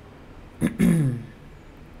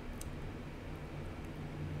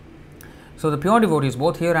 So the pure devotees,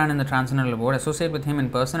 both here and in the transcendental abode, associate with him in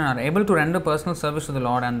person and are able to render personal service to the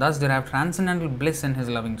Lord and thus derive transcendental bliss in his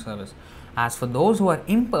loving service. As for those who are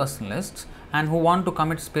impersonalists and who want to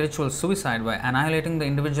commit spiritual suicide by annihilating the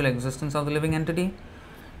individual existence of the living entity,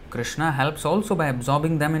 Krishna helps also by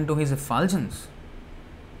absorbing them into his effulgence.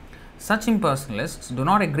 Such impersonalists do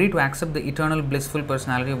not agree to accept the eternal blissful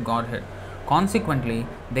personality of Godhead. Consequently,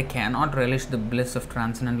 they cannot relish the bliss of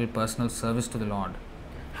transcendental personal service to the Lord,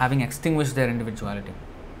 having extinguished their individuality.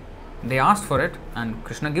 They asked for it and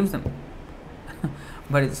Krishna gives them.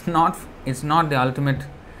 But it's not the ultimate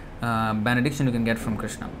benediction you can get from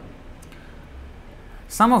Krishna.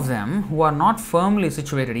 Some of them who are not firmly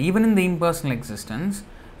situated even in the impersonal existence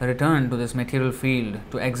return to this material field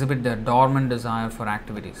to exhibit their dormant desire for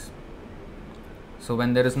activities. So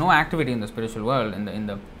when there is no activity in the spiritual world, in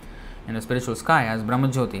the spiritual sky as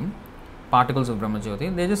Brahmajyoti, particles of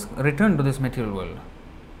Brahmajyoti, they just return to this material world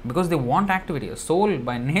because they want activity. A soul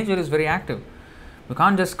by nature is very active. We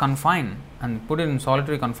can't just confine and put it in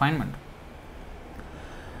solitary confinement.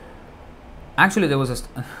 Actually, there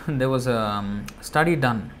was a study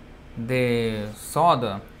done. They saw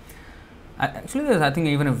there's I think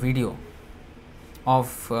even a video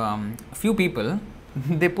of a few people.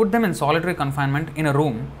 They put them in solitary confinement in a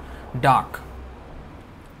room, dark,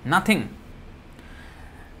 nothing,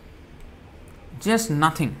 just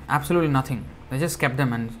nothing, absolutely nothing. They just kept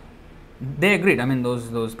them and they agreed. I mean,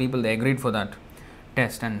 those people, they agreed for that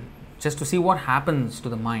test and just to see what happens to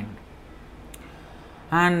the mind.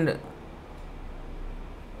 And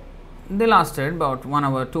they lasted about 1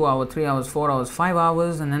 hour, 2 hours, 3 hours, 4 hours, 5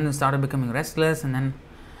 hours, and then they started becoming restless and then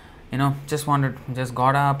just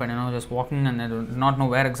got up and just walking and they did not know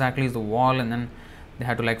where exactly is the wall, and then they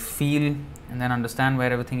had to feel and then understand where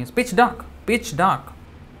everything is. Pitch dark.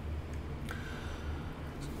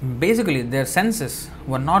 Basically, their senses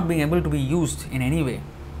were not being able to be used in any way.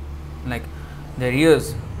 Like their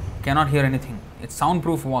ears cannot hear anything. It's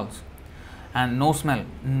soundproof walls and no smell,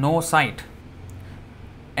 no sight.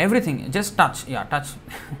 Everything, just touch. Yeah, touch.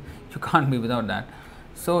 You can't be without that.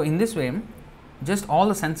 So in this way, just all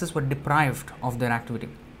the senses were deprived of their activity.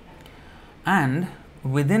 And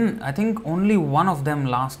within, I think only one of them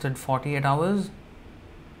lasted 48 hours.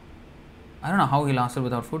 I don't know how he lasted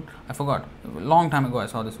without food. I forgot. A long time ago I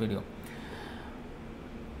saw this video.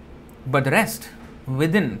 But the rest,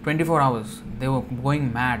 within 24 hours, they were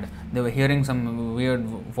going mad. They were hearing some weird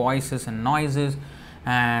voices and noises,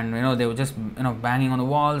 and they were just banging on the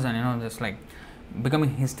walls and just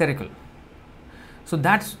becoming hysterical. So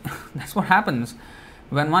that's what happens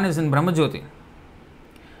when one is in Brahmajyoti.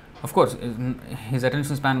 Of course, his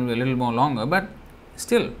attention span will be a little more longer, but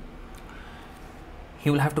still, he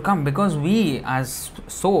will have to come, because we as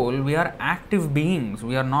soul, we are active beings.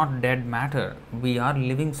 We are not dead matter. We are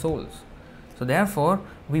living souls. So therefore,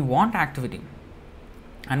 we want activity.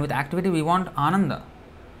 And with activity, we want ananda.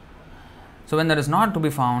 So when there is not to be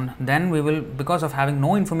found, then we will, because of having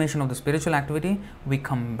no information of the spiritual activity, we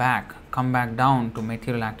come back down to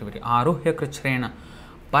material activity. Aruhya krichrena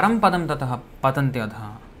param padam tatah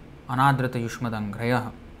patantyadha anadrita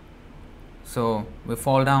yushmadangrayah. So we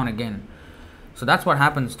fall down again. So that's what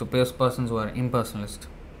happens to persons who are impersonalist.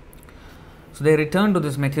 So they return to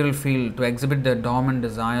this material field to exhibit their dormant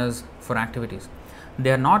desires for activities.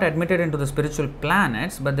 They are not admitted into the spiritual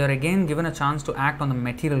planets, but they are again given a chance to act on the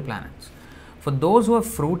material planets. For those who are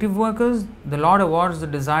fruitive workers, the Lord awards the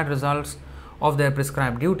desired results of their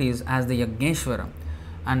prescribed duties as the Yajneshwara,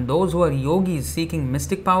 and those who are yogis seeking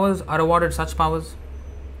mystic powers are awarded such powers.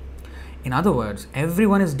 In other words,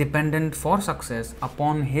 everyone is dependent for success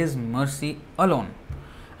upon His mercy alone,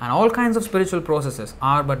 and all kinds of spiritual processes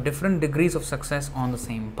are but different degrees of success on the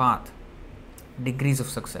same path. Degrees of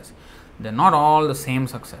success. They are not all the same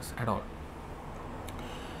success at all.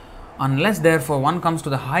 Unless, therefore, one comes to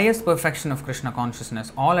the highest perfection of Krishna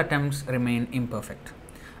consciousness, all attempts remain imperfect.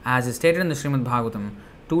 As is stated in the Srimad Bhagavatam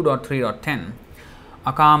 2.3.10,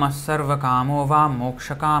 Akama sarva kamo va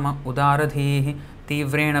mokshakama udaradhihi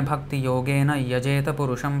tivrena bhakti yogena yajeta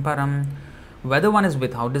purusham param. Whether one is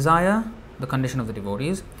without desire, the condition of the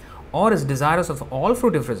devotees, or is desirous of all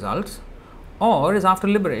fruitive results, or is after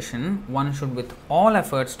liberation, one should with all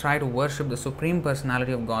efforts try to worship the Supreme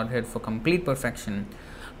Personality of Godhead for complete perfection,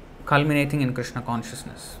 culminating in Krishna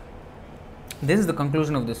consciousness. This is the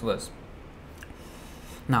conclusion of this verse.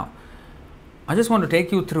 Now, I just want to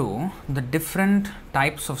take you through the different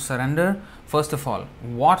types of surrender. First of all,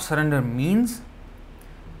 what surrender means.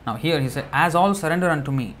 Now here he said, as all surrender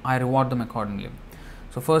unto me, I reward them accordingly.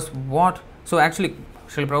 So first, what? So actually,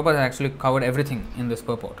 Srila Prabhupada has actually covered everything in this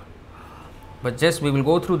purport. But just we will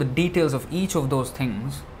go through the details of each of those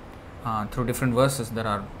things through different verses that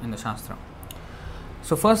are in the Shastra.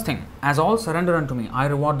 So first thing, as all surrender unto me, I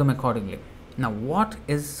reward them accordingly. Now what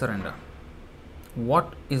is surrender?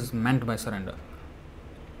 What is meant by surrender?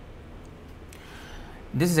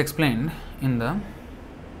 This is explained in the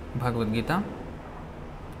Bhagavad Gita,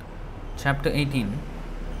 chapter 18,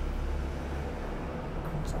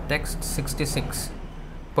 text 66,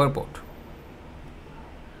 purport.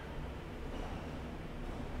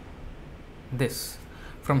 This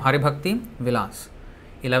from Haribhakti Vilas,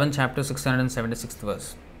 11th chapter, 676th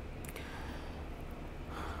verse.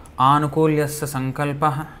 Anukulyasya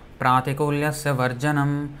sankalpah pratikulyasya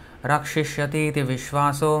varjanam rakshishyati iti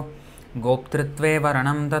vishvaso goptritve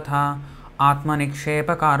varanam tatha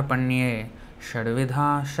atmanikshepa karpanye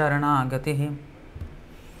shadvidha sharanagatihi.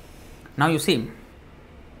 Now you see,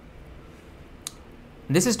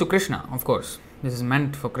 this is to Krishna, of course. This is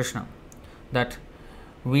meant for Krishna. That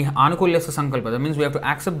we anukulyasya sankalpa, that means we have to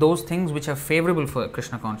accept those things which are favorable for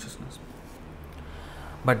Krishna consciousness.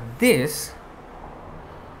 But this,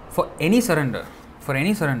 for any surrender,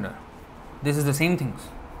 this is the same things.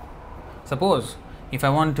 Suppose if I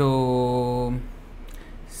want to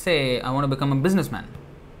say I want to become a businessman,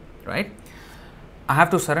 right? I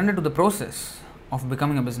have to surrender to the process of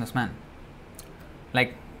becoming a businessman.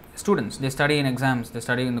 Like students, they study in exams, they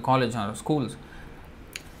study in the college or schools.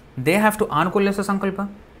 They have to anukulyasya sankalpa.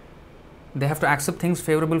 They have to accept things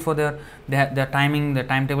favorable for their timing, their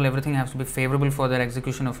timetable, everything has to be favorable for their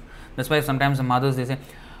execution of. That's why sometimes the mothers, they say,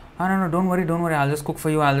 "Oh, no, don't worry, I'll just cook for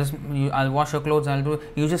you. I'll wash your clothes.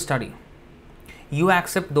 You just study." You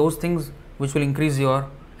accept those things which will increase your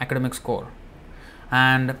academic score.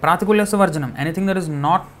 And pratikulyasya varjanam, anything that is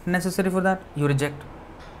not necessary for that, you reject.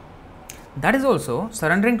 That is also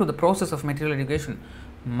surrendering to the process of material education.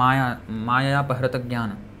 Maya pahrata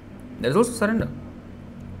jnana. There is also surrender.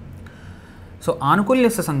 So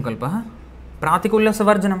anukulyasya sankalpa, pratikulyasya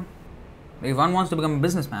varjanam. If one wants to become a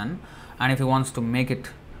businessman and if he wants to make it,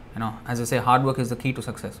 as I say, hard work is the key to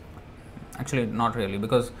success. Actually, not really,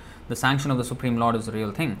 because the sanction of the Supreme Lord is the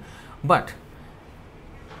real thing. But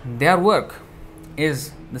their work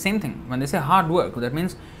is the same thing. When they say hard work, that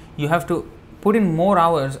means you have to put in more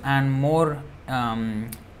hours and more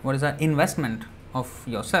investment of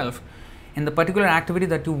yourself in the particular activity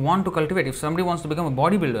that you want to cultivate. If somebody wants to become a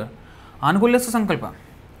bodybuilder, anukulyasya sankalpa.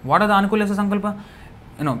 What are the anukulyasya sankalpa?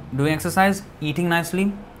 Doing exercise, eating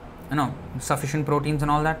nicely, sufficient proteins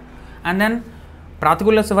and all that. And then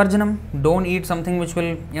pratikulyasya varjanam, don't eat something which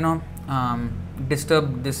will,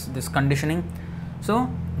 disturb this conditioning. So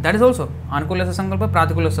that is also anukulyasya sankalpa,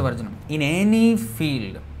 pratikulyasya varjanam. In any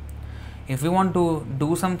field, If we want to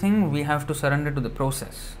do something, we have to surrender to the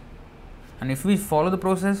process. And if we follow the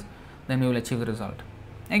process, then we will achieve the result.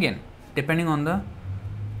 Again, depending on the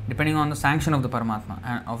sanction of the Paramatma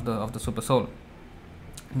and of the Super Soul.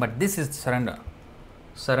 But this is surrender.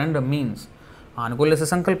 Surrender means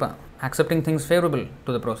Anukulasya Sankalpa, accepting things favorable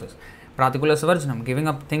to the process. Pratikulasya Varjanam, giving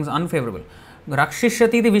up things unfavorable.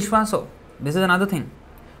 Rakshishyati Vishwaso, this is another thing.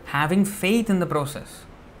 Having faith in the process.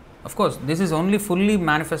 Of course, this is only fully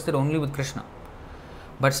manifested only with Krishna.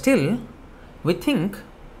 But still, we think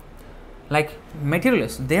like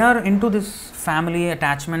materialists, they are into this family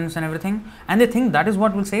attachments and everything, and they think that is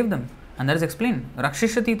what will save them. And that is explained.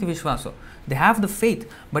 Rakshishyati iti Vishwaso. They have the faith,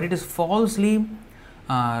 but it is falsely,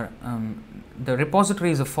 the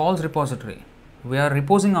repository is a false repository. We are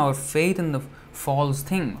reposing our faith in the false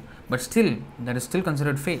thing, but still, that is still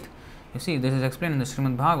considered faith. You see, this is explained in the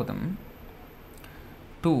Srimad Bhagavatam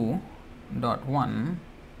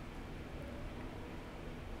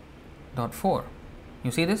 2.1.4.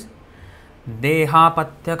 You see this?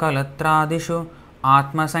 Dehapatya kalatradishu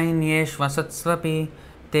atmasainyeshvasatsvapi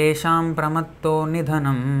tesham pramatto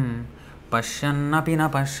nidhanam pashyannapi na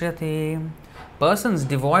pashyati. Persons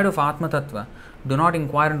devoid of Atma Tattva do not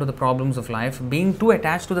inquire into the problems of life, being too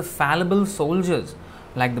attached to the fallible soldiers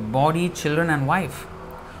like the body, children and wife.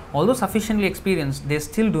 Although sufficiently experienced, they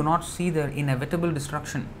still do not see their inevitable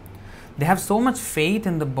destruction. They have so much faith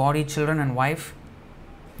in the body, children and wife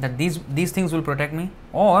that these things will protect me,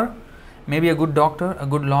 or maybe a good doctor, a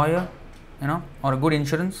good lawyer, or a good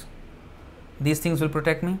insurance. These things will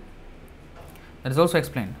protect me. That is also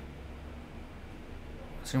explained.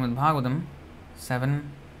 Srimad Bhagavatam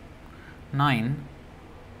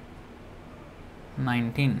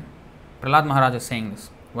 7:9-19. Prahlad Maharaj is saying this.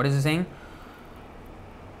 What is he saying?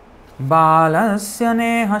 Balasya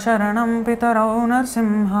neha sharanam pitarau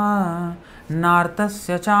narsimha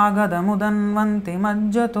nartasya chagadamudanvanti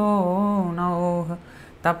majjato nauh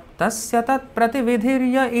taptasya tat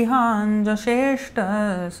pratividhirya ihanja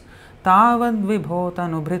sheshtas tavad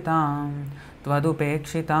vibhotanubhritam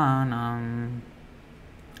tvadupekshitanam.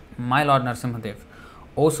 My Lord Narsimhadev,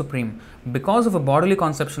 O Supreme, because of a bodily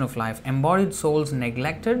conception of life, embodied souls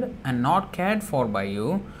neglected and not cared for by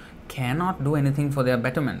you cannot do anything for their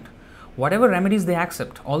betterment. Whatever remedies they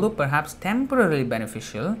accept, although perhaps temporarily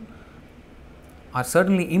beneficial, are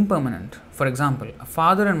certainly impermanent. For example, a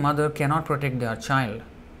father and mother cannot protect their child.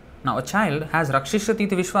 Now, a child has Rakshishyati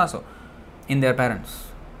iti Vishwaso in their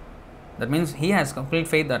parents. That means he has complete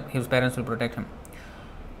faith that his parents will protect him.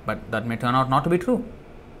 But that may turn out not to be true.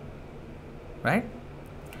 Right?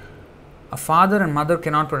 A father and mother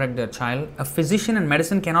cannot protect their child. A physician and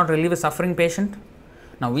medicine cannot relieve a suffering patient.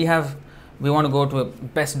 Now, we want to go to a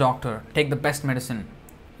best doctor, take the best medicine,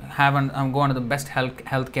 go under the best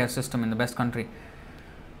healthcare system in the best country.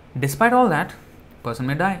 Despite all that, person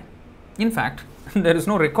may die. In fact, there is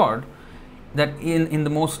no record that in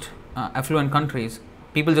the most affluent countries,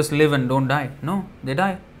 people just live and don't die. No, they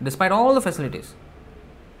die despite all the facilities.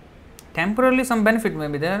 Temporarily some benefit may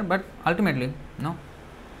be there, but ultimately, no.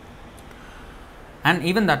 And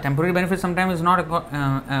even that temporary benefit sometimes is not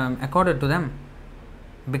accorded to them.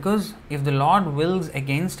 Because if the Lord wills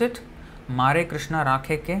against it, Mare Krishna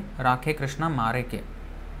Rakhe Krishna Mare ke.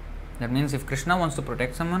 That means if Krishna wants to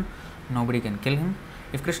protect someone, nobody can kill him.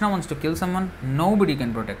 If Krishna wants to kill someone, nobody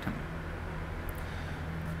can protect him.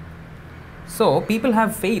 So people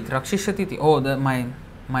have faith, Rakshishyati. Oh,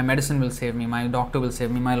 my medicine will save me, my doctor will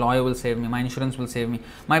save me, my lawyer will save me, my insurance will save me,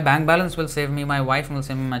 my bank balance will save me, my wife will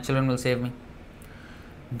save me, my children will save me.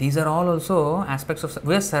 These are all also aspects of,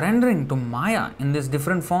 we are surrendering to Maya in these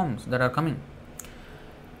different forms that are coming.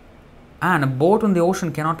 And a boat on the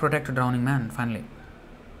ocean cannot protect a drowning man, finally.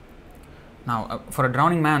 Now, for a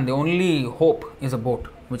drowning man, the only hope is a boat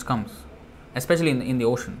which comes, especially in the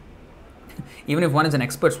ocean. Even if one is an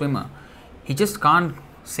expert swimmer, he just can't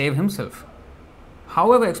save himself,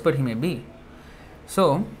 however expert he may be.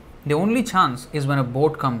 So, the only chance is when a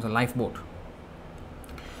boat comes, a lifeboat.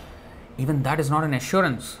 Even that is not an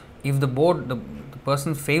assurance. If the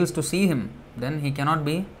person fails to see him, then he cannot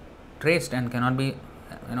be traced and cannot be,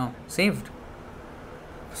 saved.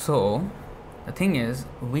 So, the thing is,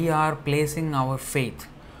 we are placing our faith.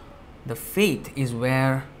 The faith is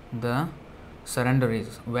where the surrender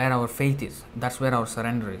is, where our faith is. That's where our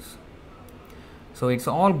surrender is. So, it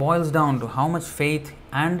all boils down to how much faith,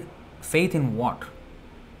 and faith in what.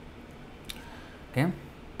 Okay,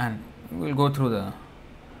 and we'll go through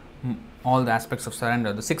all the aspects of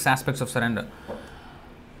surrender, the 6 aspects of surrender.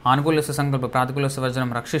 Anukulasya Sankalpa, Pratikulasya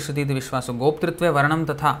Varjanam, Rakshishyati iti Vishwaso, Goptritve Varanam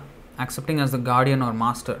Tatha, accepting as the guardian or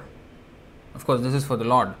master. Of course, this is for the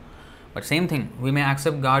Lord. But same thing, we may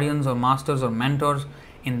accept guardians or masters or mentors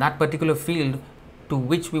in that particular field to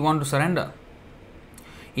which we want to surrender.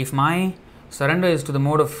 If my surrender is to the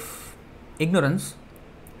mode of ignorance,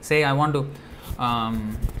 say I want to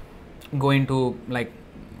go into like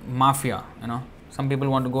mafia, some people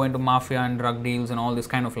want to go into mafia and drug deals and all this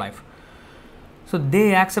kind of life. So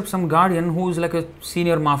they accept some guardian who is like a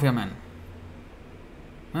senior mafia man,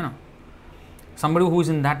 somebody who is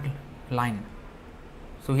in that line.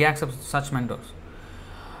 So he accepts such mentors.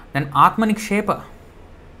 Then Atmanik Shepa,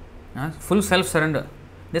 full self-surrender.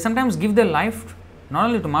 They sometimes give their life not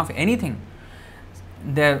only to mafia, anything.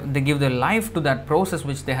 They give their life to that process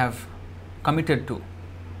which they have committed to.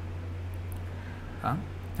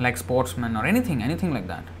 Like sportsmen or anything like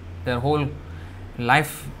that. Their whole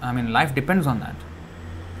life, life depends on that.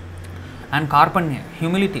 And Karpanya,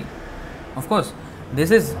 humility. Of course,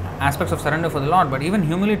 this is aspects of surrender for the Lord, but even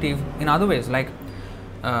humility in other ways, like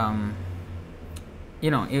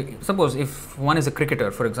suppose if one is a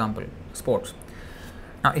cricketer, for example, sports.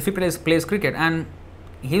 Now, if he plays cricket, and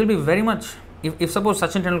he will be very much, if suppose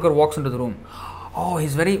Sachin Tendulkar walks into the room,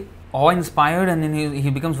 he's very awe-inspired, and then he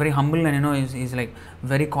becomes very humble, and he's like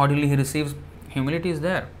very cordially he receives. Humility is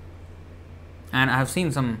there. And I have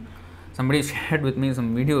seen somebody shared with me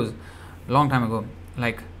some videos long time ago,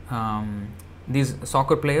 like these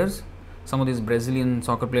soccer players, some of these Brazilian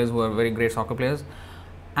soccer players who are very great soccer players,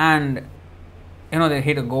 and they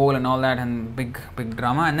hit a goal and all that, and big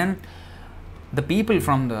drama, and then the people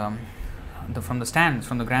from the stands,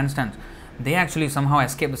 from the grandstands, they actually somehow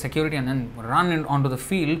escape the security and then run onto the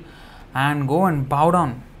field and go and bow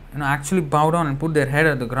down, actually bow down and put their head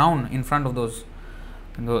at the ground in front of those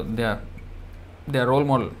their role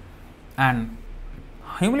model. And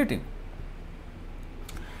humility,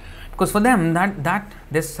 because for them that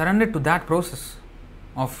they surrendered to that process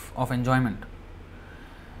of enjoyment.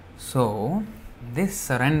 So this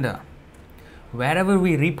surrender, wherever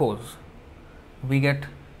we repose, we get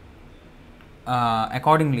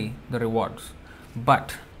accordingly the rewards.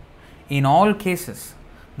 But in all cases,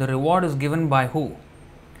 the reward is given by who?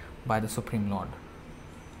 By the Supreme Lord.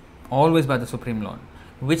 Always by the Supreme Lord.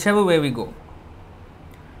 Whichever way we go,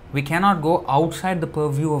 we cannot go outside the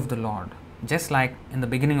purview of the Lord. Just like in the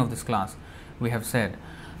beginning of this class, we have said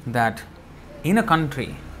that in a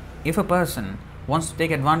country, if a person wants to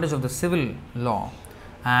take advantage of the civil law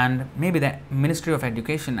and maybe the Ministry of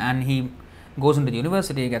Education, and he goes into the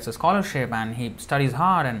university, he gets a scholarship, and he studies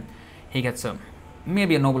hard, and he gets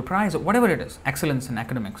maybe a Nobel Prize or whatever it is, excellence in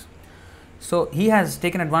academics. So he has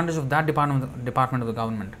taken advantage of that department of the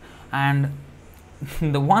government. And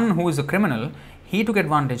the one who is a criminal, he took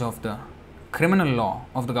advantage of the criminal law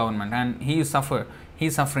of the government, and he is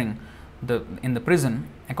suffering in the prison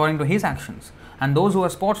according to his actions. And those who are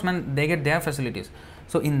sportsmen, they get their facilities.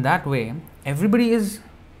 So in that way, everybody is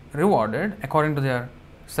rewarded according to their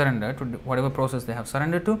surrender to whatever process they have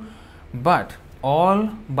surrendered to, but all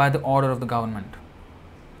by the order of the government.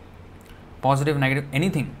 Positive, negative,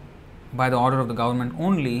 anything by the order of the government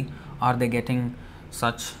only are they getting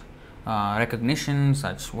such recognition,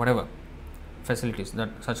 such whatever facilities,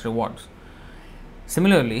 such rewards.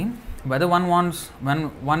 Similarly, whether one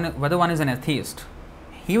is an atheist,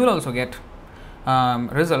 he will also get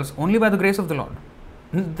results only by the grace of the Lord.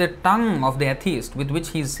 The tongue of the atheist with which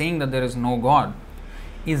he is saying that there is no God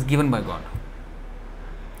is given by God.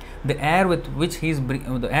 The air which he is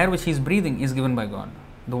breathing is given by God.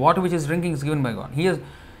 The water which he is drinking is given by God.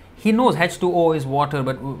 He knows H2O is water,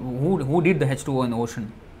 but who did the H2O in the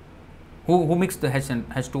ocean? Who mixed the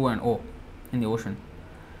H2O and O in the ocean?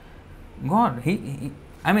 God.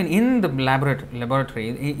 In the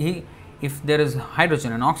laboratory, if there is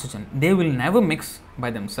hydrogen and oxygen, they will never mix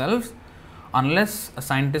by themselves unless a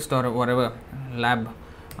scientist or whatever lab,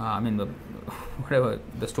 whatever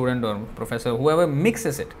the student or professor, whoever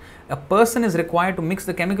mixes it. A person is required to mix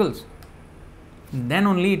the chemicals. Then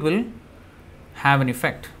only it will have an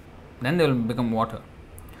effect. Then they will become water.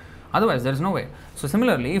 Otherwise, there is no way. So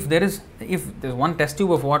similarly, if there's one test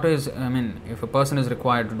tube of water if a person is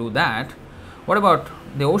required to do that, what about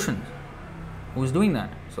the ocean? Who is doing that?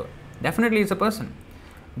 So definitely it's a person.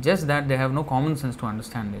 Just that they have no common sense to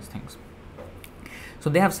understand these things. So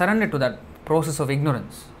they have surrendered to that process of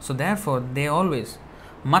ignorance. So therefore, they always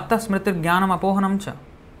matta smritir jnanam apohanam cha.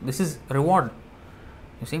 This is reward.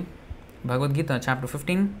 You see, Bhagavad Gita, chapter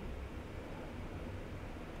 15,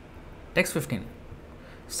 text 15.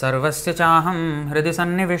 Sarvasya chaham hridi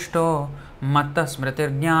sannivishto matta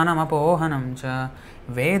smritir jnanam apohanam cha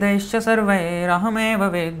vedaischa sarvair ahameva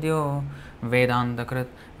vedyo vedanta krit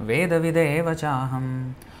veda videva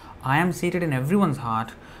chaham I am seated in everyone's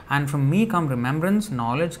heart, and from me come remembrance,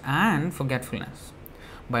 knowledge, and forgetfulness.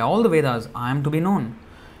 By all the Vedas, I am to be known.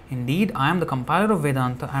 Indeed, I am the compiler of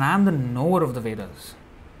Vedanta, and I am the knower of the Vedas.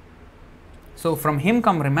 So, from him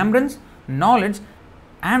come remembrance, knowledge,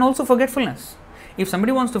 and also forgetfulness. If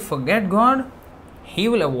somebody wants to forget God, he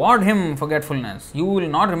will award him forgetfulness. You will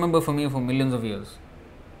not remember for me for millions of years.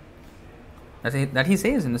 That he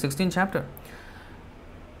says in the 16th chapter.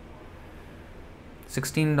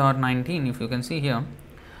 16.19, if you can see here.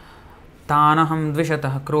 Tanaham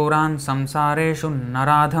dvishatah kruran samsareshu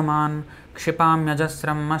naradhaman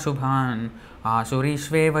kshipamyajasram ashubhan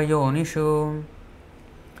asurishveva yonishu.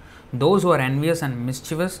 Those who are envious and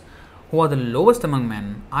mischievous, who are the lowest among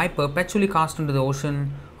men, I perpetually cast into the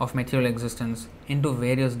ocean of material existence, into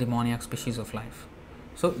various demoniac species of life.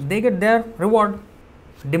 So they get their reward,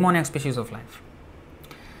 demoniac species of life.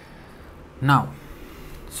 Now,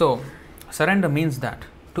 so surrender means that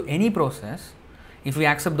to any process, if we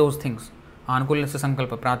accept those things, anukulasya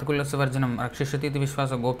sankalpa, pratikulasya varjanam, rakshishati iti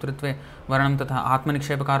vishwasa, goptritve, varanam tatha,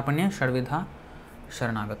 atmanikshepa karpanya, shadvidha,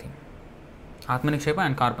 sharanagati. Atmanikshepa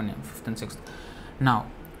and karpanya, 5th and 6th. Now,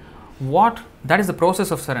 that is the process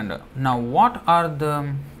of surrender. Now, what are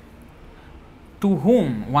to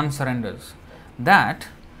whom one surrenders? That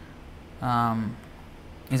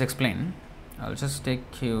is explained. I'll just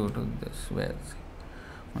take you to this. Where is it?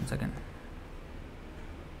 One second.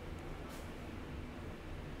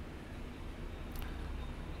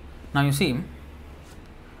 Now you see,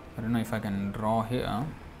 I don't know if I can draw here.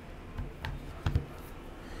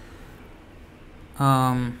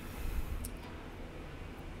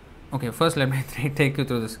 Okay, first let me take you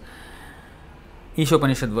through this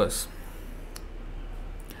Ishopanishad verse.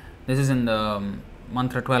 This is in the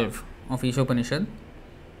mantra 12 of Ishopanishad.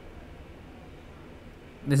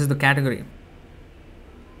 This is the category.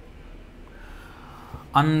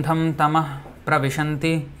 Andham tamah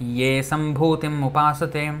pravishanti ye sambhutim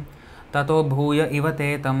upasate tato bhuya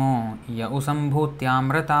ivate tamo ya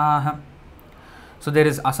usambhutyamratah. So there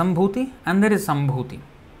is asambhuti and there is sambhuti.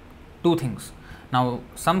 Two things. Now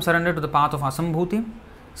some surrender to the path of asambhuti,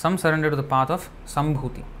 some surrender to the path of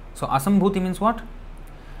sambhuti. So asambhuti means what?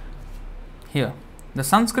 Here, the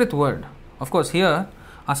Sanskrit word, of course here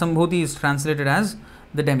asambhuti is translated as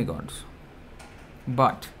the demigods.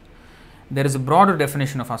 But there is a broader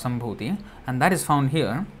definition of asambhuti, and that is found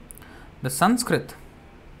here. The Sanskrit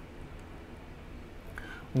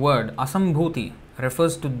word asambhuti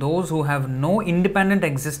refers to those who have no independent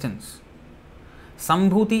existence.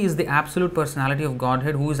 Sambhuti is the absolute personality of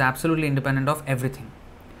Godhead who is absolutely independent of everything.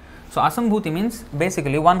 So asambhuti means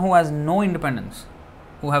basically one who has no independence,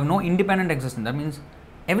 who have no independent existence. That means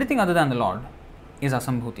everything other than the Lord is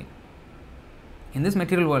asambhuti. In this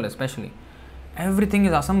material world especially, everything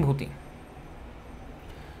is asambhuti.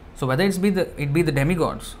 So whether it be the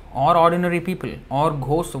demigods or ordinary people or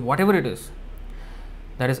ghosts or whatever it is,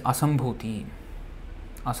 that is asambhuti.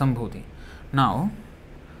 Asambhuti. Now,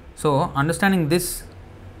 so understanding this,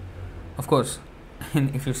 of course,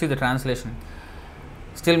 if you see the translation,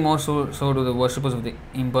 still more so do the worshippers of the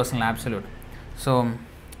impersonal absolute. So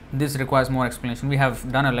this requires more explanation. We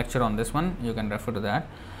have done a lecture on this one, you can refer to that.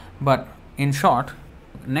 But in short,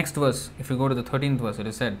 next verse, if you go to the 13th verse, it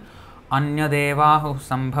is said, Anyadevahu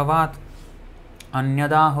sambhavat,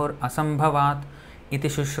 anyadahur asambhavat, iti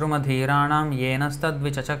shushrumadhiranam yenastad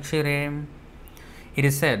vichachakshire. It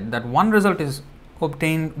is said that one result is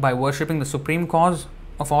obtained by worshipping the supreme cause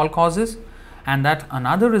of all causes, and that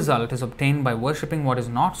another result is obtained by worshipping what is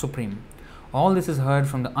not supreme. All this is heard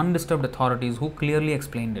from the undisturbed authorities who clearly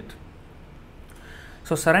explained it.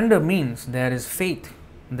 So surrender means there is faith,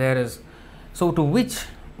 so to which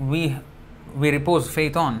we repose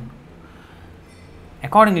faith on,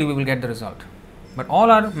 accordingly we will get the result. But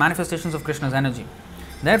all are manifestations of Krishna's energy.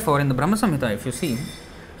 Therefore, in the Brahma Samhita, if you see,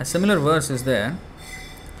 a similar verse is there.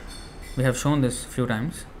 We have shown this few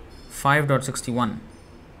times. 5.61.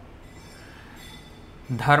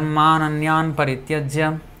 Dharmananyan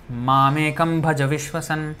parityajya mamekam bhaja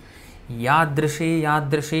vishwasan yadrishi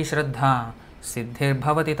shraddha siddhir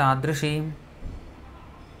bhavati tadrishi.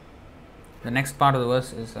 The next part of the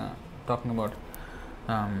verse is talking about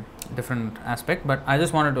different aspect, but I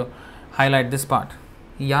just wanted to highlight this part.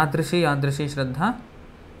 Yadrishi shraddha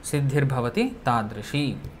siddhir bhavati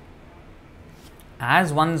tadrishi.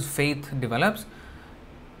 As one's faith develops,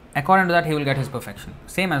 according to that he will get his perfection.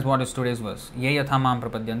 Same as what is today's verse. Ye yatha mam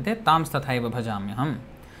prapadyante tam stathaiva bhajamyaham.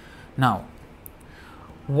 Now,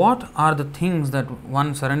 what are the things that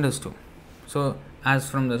one surrenders to? So, as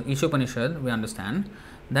from the Ishopanishad, we understand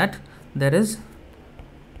that there is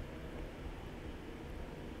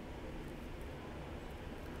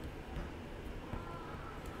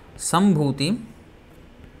Sambhuti,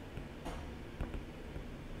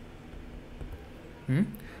 and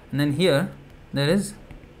then here there is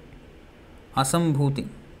Asambhuti.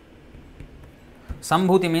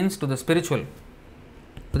 Sambhuti means to the spiritual,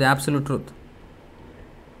 to the absolute truth.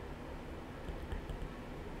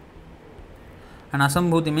 And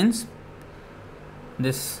Asambhuti means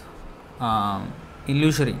this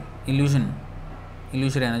illusory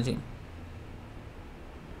energy.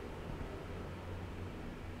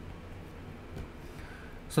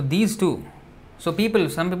 So these two, some people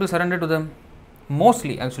surrender to the,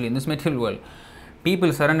 mostly actually in this material world,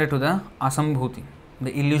 people surrender to the Asambhuti,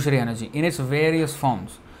 the illusory energy in its various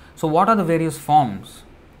forms. So what are the various forms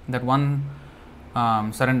that one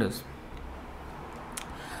surrenders?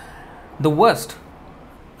 The worst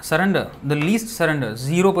surrender, the least surrender,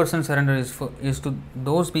 0% surrender is to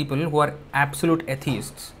those people who are absolute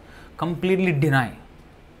atheists, completely deny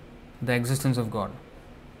the existence of God.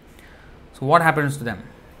 So what happens to them?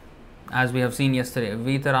 As we have seen yesterday,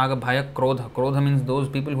 Vitaraga Bhaya Krodha. Krodha means those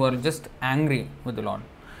people who are just angry with the Lord,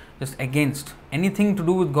 just against anything to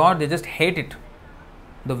do with God, they just hate it.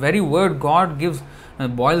 The very word God gives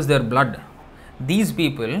boils their blood. These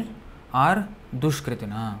people are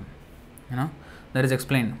Dushkritina. That is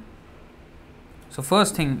explained. So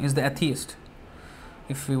first thing is the atheist.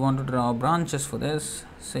 If we want to draw branches for this,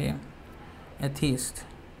 say atheist.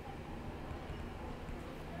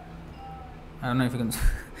 I don't know if you can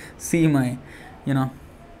see my,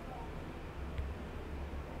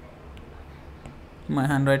 my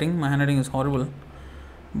handwriting. My handwriting is horrible,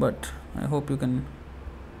 but I hope you can.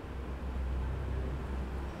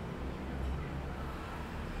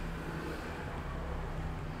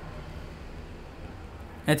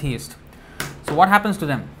 Atheist. So what happens to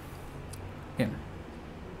them? Okay.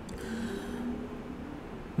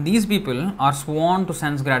 These people are sworn to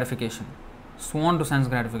sense gratification. Sworn to sense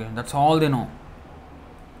gratification. That's all they know.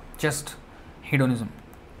 Just hedonism.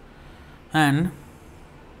 And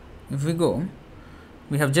if we go,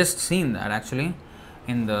 we have just seen that actually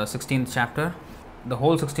in the 16th chapter. The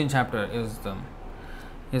whole 16th chapter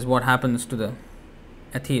is what happens to the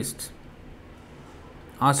atheists.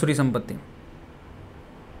 Asuri Sampatti.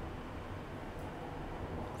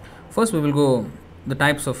 First we will go the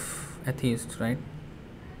types of atheists, right?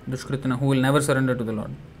 Dushkritina, who will never surrender to the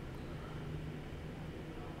Lord.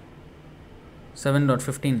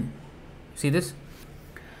 7.15. See this?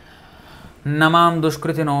 Namam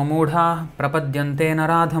dushkritino mudha prapadyante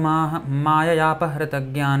naradhamaha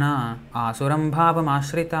mayayapahritha jnana asuram bhavam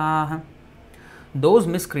ashritaha. Those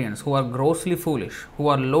miscreants who are grossly foolish, who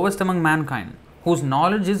are lowest among mankind, whose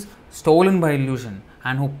knowledge is stolen by illusion,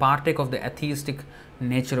 and who partake of the atheistic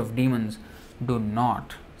nature of demons, do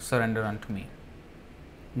not surrender unto me.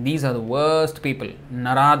 These are the worst people.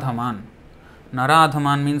 Naradhaman.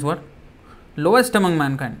 Naradhaman means what? Lowest among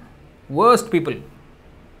mankind. Worst people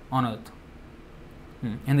on earth,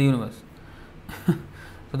 in the universe. So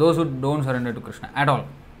those who don't surrender to Krishna at all.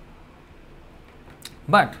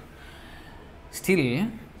 But still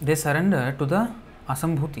they surrender to the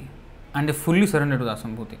Asambhuti, and they fully surrender to the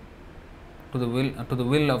Asambhuti, to the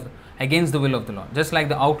will of, against the will of the Lord. Just like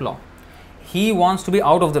the outlaw, he wants to be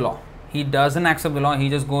out of the law. He doesn't accept the law. He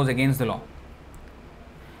just goes against the law.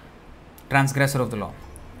 Transgressor of the law.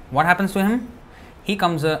 What happens to him? He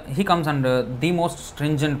comes under the most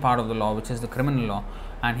stringent part of the law, which is the criminal law,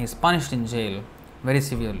 and he is punished in jail very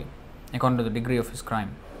severely according to the degree of his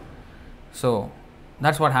crime. So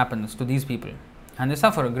that's what happens to these people, and they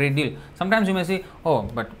suffer a great deal. Sometimes you may say, "Oh,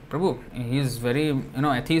 but Prabhu, he is very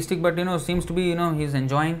atheistic, but seems to be he's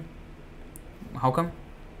enjoying. How come?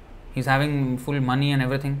 He's having full money and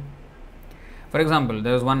everything." For example,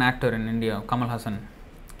 there was one actor in India, Kamal Hassan.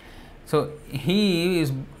 So he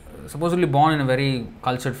is supposedly born in a very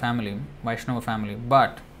cultured family, Vaishnava family,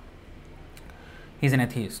 but he's an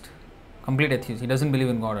atheist, complete atheist. He doesn't believe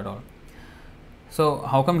in God at all. So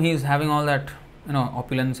how come he's having all that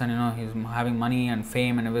opulence, and he's having money and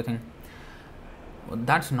fame and everything?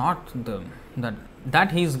 That's not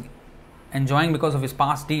that he's enjoying because of his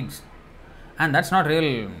past deeds, and that's not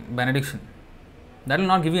real benediction. That will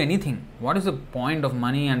not give you anything. What is the point of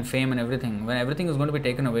money and fame and everything when everything is going to be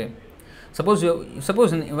taken away? Suppose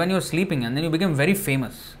when you're sleeping and then you become very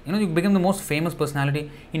famous, you become the most famous personality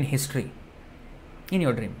in history in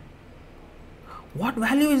your dream. What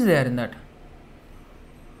value is there in that?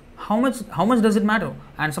 How much does it matter?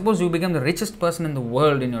 And suppose you become the richest person in the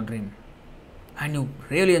world in your dream, and you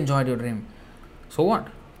really enjoyed your dream. So what?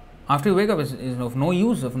 After you wake up, is of no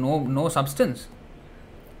use, of no substance.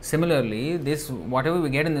 Similarly, whatever we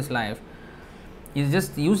get in this life is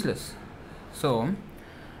just useless. So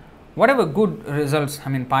whatever good results,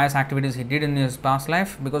 pious activities he did in his past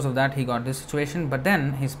life, because of that he got this situation. But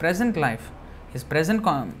then his present life, his present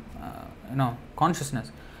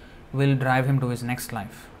consciousness will drive him to his next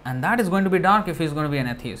life, and that is going to be dark if he is going to be an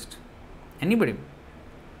atheist. Anybody.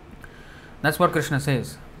 That's what Krishna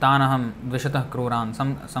says. Tanaham dvishatah kruran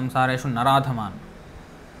samsareshu naradhaman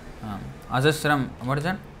ajasram, what is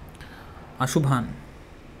that? Ashubhan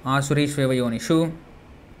asurishveva yonishu.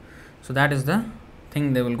 So that is the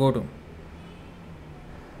thing they will go to.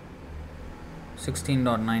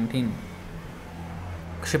 16.19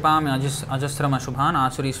 Kshipami ajasram ashubhan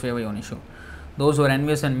asurishveva yonishu. Those who are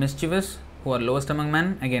envious and mischievous, who are lowest among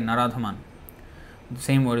men, again naradhaman. The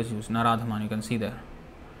same word is used, naradhaman, you can see there.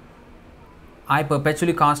 I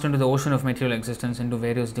perpetually cast into the ocean of material existence into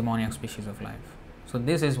various demoniac species of life. So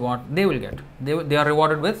this is what they will get. They are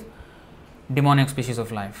rewarded with demoniac species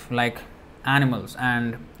of life, like animals,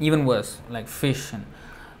 and even worse, like fish, and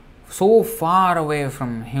so far away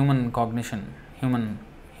from human cognition,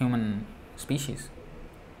 human species.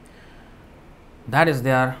 That is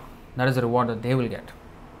the reward that they will get.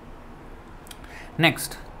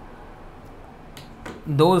 Next,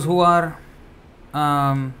 those who are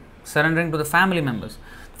surrendering to the family members.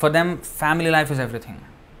 For them, family life is everything.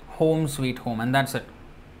 Home, sweet home, and that's it.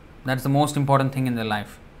 That's the most important thing in their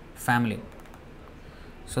life, family.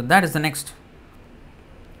 So that is the next.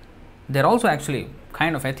 They're also actually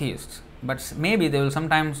kind of atheists, but maybe they will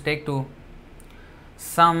sometimes take to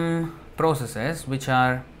some processes which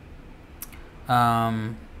are,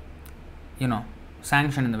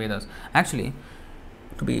 sanctioned in the Vedas. Actually,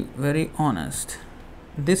 to be very honest,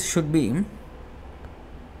 this should be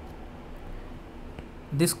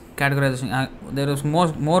this categorization. There is more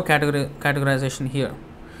categorization here,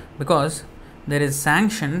 because there is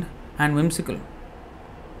sanctioned and whimsical.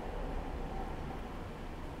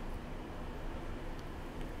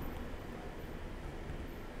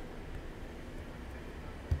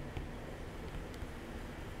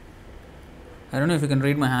 I don't know if you can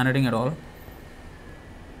read my handwriting at all.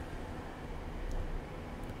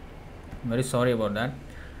 I'm very sorry about that.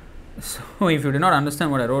 So if you did not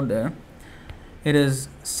understand what I wrote there, it is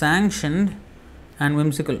sanctioned and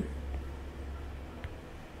whimsical.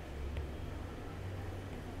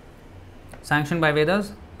 Sanctioned by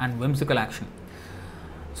Vedas and whimsical action.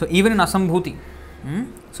 So even in Asambhuti,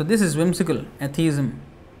 so this is whimsical atheism.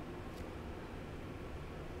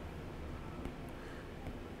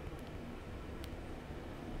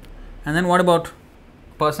 And then what about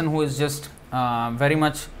person who is just very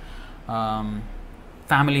much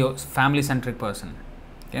family centric person?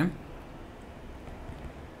 Okay,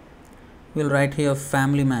 we'll write here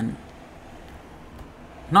family man.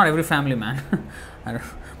 Not every family man.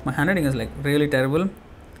 My handwriting is like really terrible.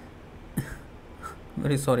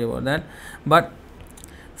 Very sorry about that. But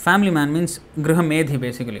family man means griha medhi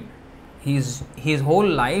basically. His whole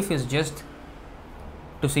life is just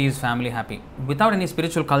to see his family happy, without any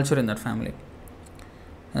spiritual culture in that family.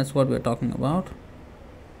 That's what we are talking about.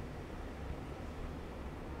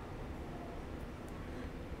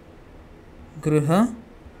 Griha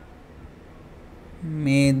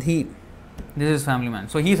medhi. This is family man.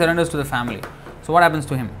 So he surrenders to the family. So what happens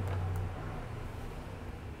to him?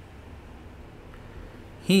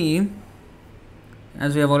 He,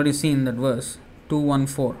 as we have already seen that verse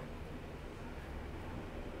 2:14.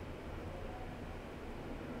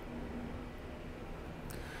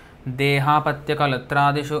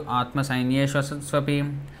 देहापत्यकलत्रादिषु आत्मसैन्येषु सत्स्वपि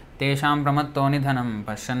तेषां प्रमत्तो निधनं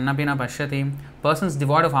पश्यन्नपि न पश्यति. Persons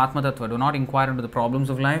devoid of Atma Tattva do not inquire into the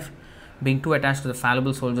problems of life, being too attached to the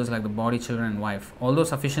fallible soldiers like the body, children and wife. Although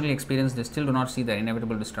sufficiently experienced, they still do not see their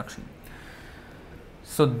inevitable destruction.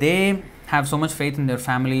 So they have so much faith in their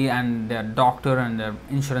family and their doctor and their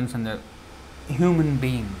insurance and their human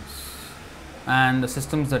beings and the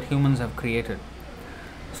systems that humans have created.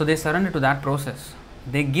 So they surrender to that process.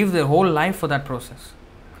 They give their whole life for that process.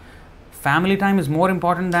 Family time is more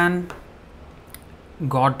important than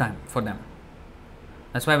God time for them.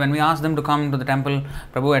 That's why when we ask them to come to the temple,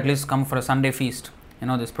 Prabhu, at least come for a Sunday feast,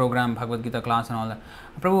 this program, Bhagavad Gita class and all that.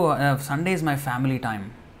 Prabhu, Sunday is my family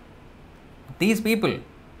time. These people,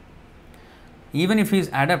 even if he is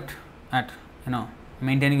adept at,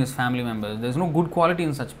 maintaining his family members, there is no good quality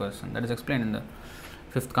in such person. That is explained in the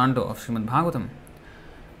 5th canto of Srimad Bhagavatam.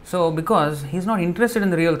 So, because he is not interested in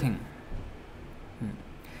the real thing.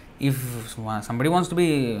 If somebody wants to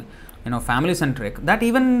be, family centric, that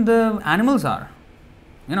even the animals are.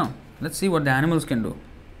 Let's see what the animals can do.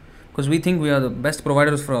 Because we think we are the best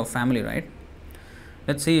providers for our family, right?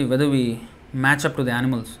 Let's see whether we match up to the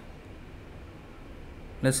animals.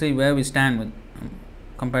 Let's see where we stand with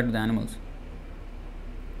compared to the animals.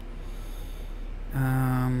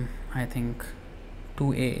 I think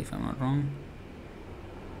 2a, if I'm not wrong.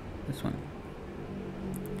 This one.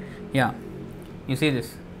 Yeah, you see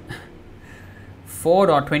this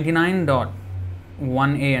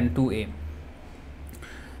 4.29.1a and 2a.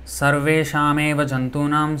 सर्वेषामेव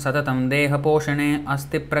जन्तूनां सततं देहपोषणे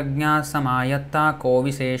अस्ति प्रज्ञा समायत्ता को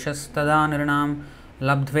विशेषस्तदा नृणां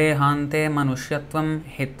लब्ध्वेहान्ते मनुष्यत्वं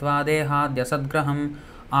हित्वा देहाद्यसद्ग्रहम्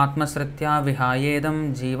आत्मसृत्या विहायेदं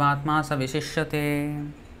जीवात्मा स विशिष्यते.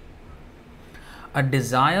 A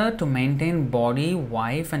desire to maintain body,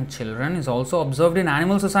 wife and children is also observed in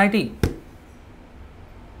animal society.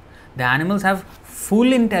 The animals have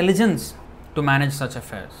full intelligence to manage such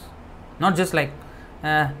affairs. Not just like,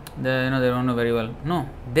 they don't know very well. No,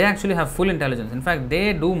 they actually have full intelligence. In fact,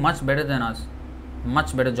 they do much better than us.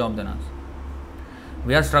 Much better job than us.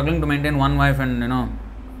 We are struggling to maintain one wife and,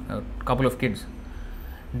 a couple of kids.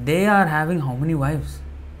 They are having how many wives?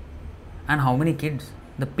 And how many kids?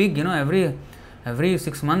 The pig, every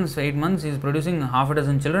 6 months, 8 months, he is producing half a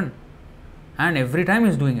dozen children, and every time he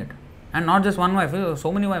is doing it, and not just one wife,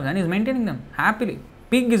 so many wives, and he is maintaining them happily.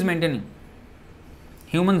 Pig is maintaining.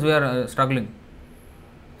 Humans, we are struggling.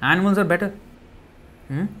 Animals are better.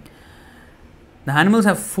 The animals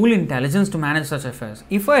have full intelligence to manage such affairs.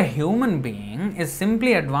 If a human being is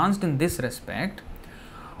simply advanced in this respect,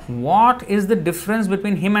 what is the difference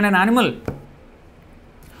between him and an animal?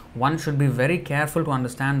 One should be very careful to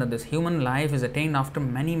understand that this human life is attained after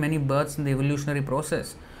many, many births in the evolutionary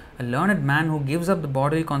process. A learned man who gives up the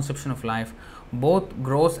bodily conception of life, both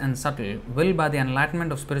gross and subtle, will, by the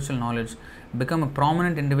enlightenment of spiritual knowledge, become a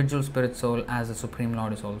prominent individual spirit soul as the Supreme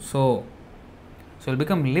Lord is also. So he will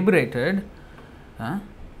become liberated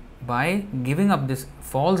by giving up this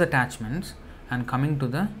false attachments and coming to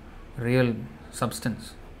the real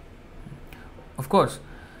substance. Of course,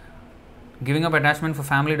 giving up attachment for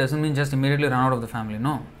family doesn't mean just immediately run out of the family.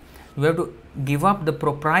 No. You have to give up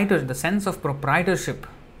the sense of proprietorship.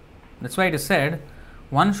 That's why it is said,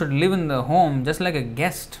 one should live in the home just like a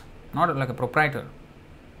guest, not like a proprietor.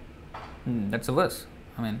 That's a verse.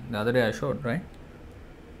 The other day I showed, right?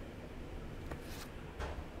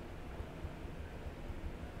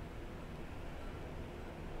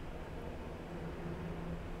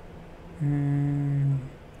 Hmm.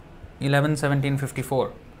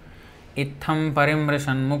 11:17:54. इत्थं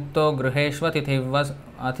परिमृशन् मुक्तो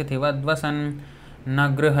गृहेष्वतिथिवद्वसन्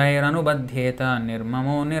न गृहैरनुबध्येत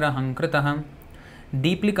निर्ममो निरहङ्कृतः.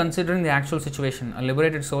 Deeply considering the actual situation, a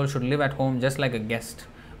liberated soul should live at home just like a guest,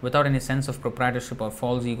 without any sense of proprietorship or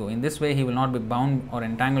false ego. In this way, he will not be bound or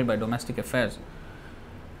entangled by domestic affairs.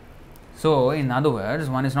 So, in other words,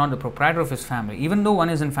 one is not the proprietor of his family. Even though one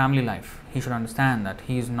is in family life, he should understand that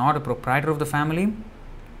he is not a proprietor of the family.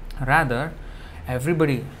 Rather,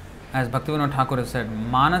 everybody, as Bhaktivinoda Thakur has said,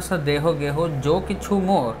 Manasa deho geho jo kichu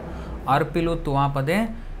more arpilu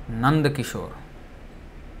tuapade Nand Kishore.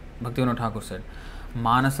 Bhaktivinoda Thakur said,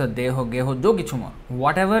 Manasa deho geho jo kichu more.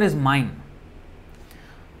 Whatever is mine,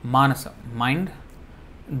 Manasa, mind,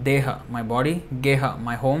 Deha, my body, Geha,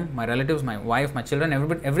 my home, my relatives, my wife, my children,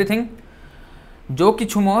 everything, jo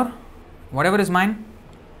kichu more, whatever is mine,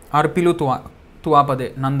 arpilu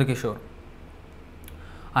tuapade Nand Kishore.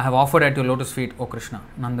 I have offered at your lotus feet, O Krishna,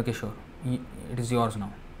 Nanda Kishore. It is yours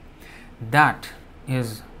now. That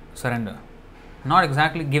is surrender. Not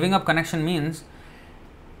exactly giving up connection means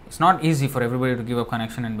it's not easy for everybody to give up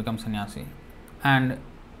connection and become sannyasi. And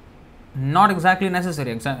not exactly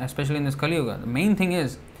necessary, especially in this Kali Yuga. The main thing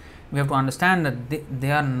is we have to understand that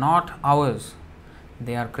they are not ours.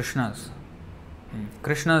 They are Krishna's.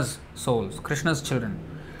 Krishna's souls, Krishna's children.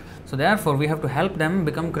 So therefore we have to help them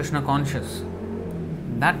become Krishna conscious.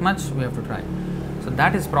 That much we have to try. So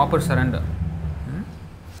that is proper surrender.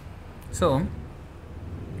 So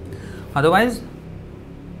otherwise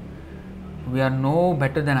we are no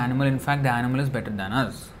better than animal. In fact, the animal is better than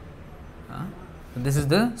us. So this is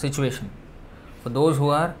the situation for those who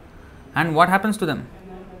are, and what happens to them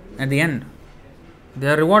at the end? They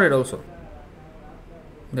are rewarded also.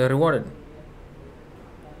 They are rewarded.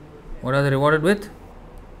 What are they rewarded with?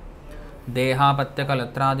 Deha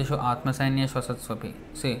patyakalatradishu atmasainya swasatsvapi.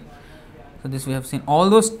 See, so this we have seen. All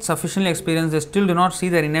those sufficiently experienced, they still do not see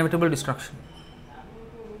their inevitable destruction.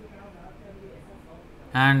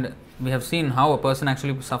 And we have seen how a person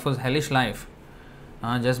actually suffers hellish life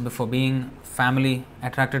just before being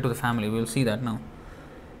attracted to the family. We will see that now.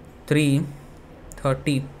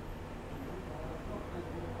 3:30.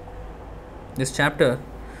 This chapter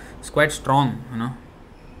is quite strong,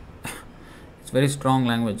 It's very strong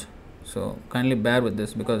language. So kindly bear with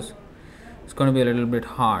this because it's going to be a little bit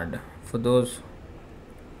hard for those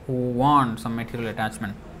who want some material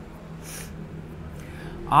attachment.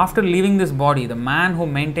 After leaving this body, the man who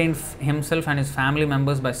maintains himself and his family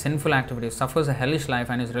members by sinful activities suffers a hellish life,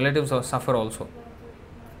 and his relatives suffer also.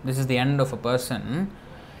 This is the end of a person.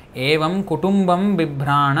 Evam kutumbam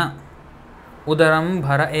bibhrana udaram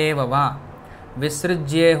bhara eva va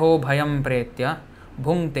visrijyeho bhayam pretya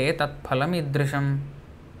bhungte tat phalam idrisham.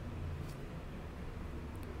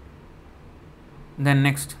 Then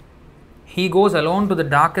next, he goes alone to the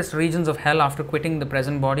darkest regions of hell after quitting the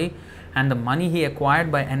present body, and the money he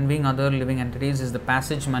acquired by envying other living entities is the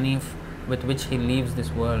passage money with which he leaves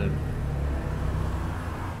this world.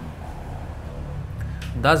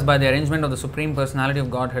 Thus, by the arrangement of the Supreme Personality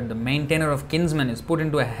of Godhead, the maintainer of kinsmen is put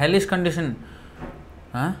into a hellish condition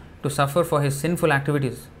to suffer for his sinful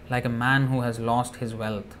activities, like a man who has lost his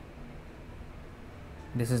wealth.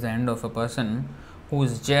 This is the end of a person who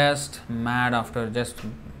is just mad after just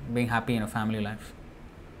being happy in a family life.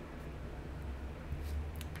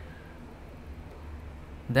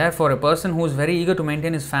 Therefore, a person who is very eager to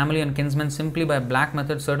maintain his family and kinsmen simply by a black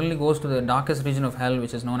method certainly goes to the darkest region of hell,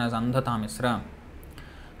 which is known as Andhata Misra.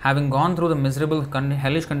 Having gone through the miserable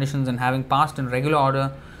hellish conditions and having passed in regular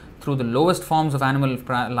order through the lowest forms of animal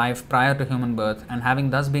life prior to human birth, and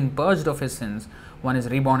having thus been purged of his sins, one is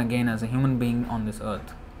reborn again as a human being on this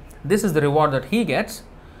earth. This is the reward that he gets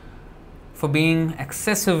for being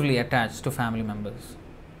excessively attached to family members.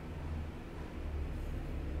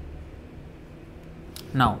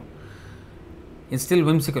 Now, it's still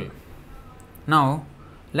whimsical. Now,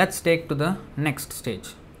 let's take to the next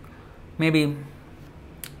stage. Maybe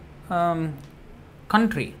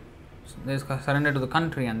country. So they surrender to the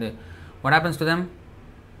country, and what happens to them?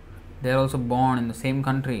 They are also born in the same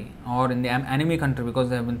country or in the enemy country because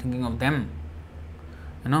they have been thinking of them.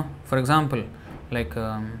 For example, like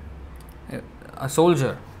a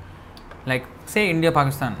soldier, like say India,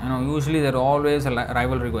 Pakistan. Usually there are always a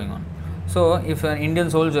rivalry going on. So if an Indian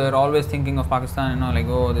soldier always thinking of Pakistan, like,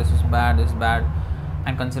 oh, this is bad,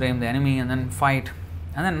 and consider him the enemy, and then fight,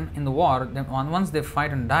 and then in the war, once they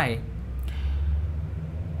fight and die,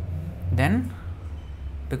 then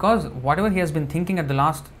because whatever he has been thinking at the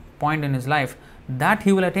last point in his life, that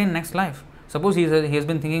he will attain next life. Suppose he has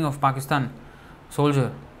been thinking of Pakistan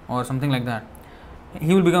soldier or something like that,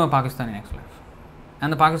 he will become a Pakistani next life,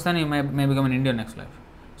 and the Pakistani may become an Indian next life.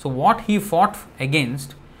 So what he fought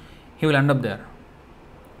against, he will end up there.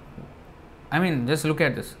 I mean, just look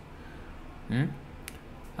at this.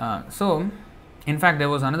 So, in fact, there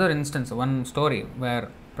was another instance, one story where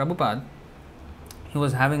Prabhupada, he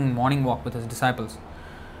was having morning walk with his disciples.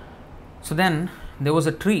 So then there was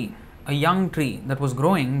a tree, a young tree that was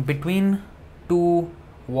growing between two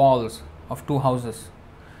walls of two houses.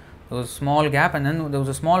 There was a small gap, and then there was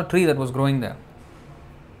a small tree that was growing there.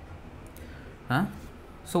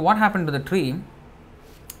 So what happened to the tree?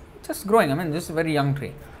 Just growing, just a very young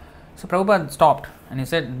tree. So Prabhupada stopped and he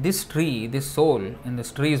said, this tree, this soul in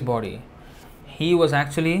this tree's body, he was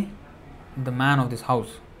actually the man of this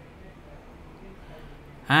house.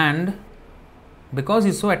 And because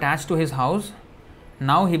he's so attached to his house,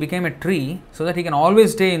 now he became a tree so that he can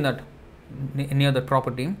always stay in that near the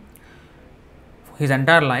property his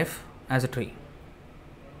entire life as a tree.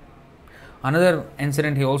 Another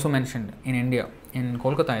incident he also mentioned in India, in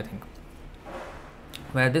Kolkata, I think,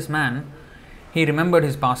 where this man, he remembered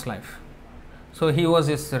his past life. So he was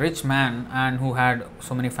this rich man and who had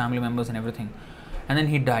so many family members and everything, and then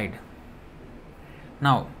he died.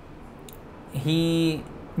 Now, he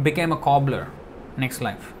became a cobbler next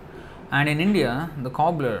life, and in India, the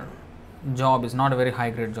cobbler job is not a very high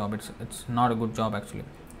grade job. It's not a good job actually,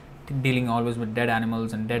 dealing always with dead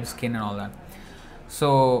animals and dead skin and all that.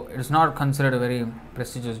 So it's not considered a very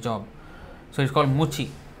prestigious job. So it's called muchi.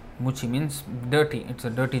 Muchi means dirty. It's a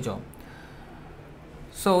dirty job.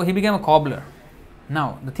 So he became a cobbler.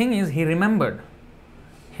 Now the thing is, he remembered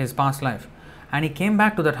his past life, and he came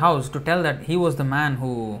back to that house to tell that he was the man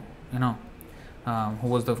who who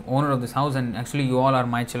was the owner of this house, and actually you all are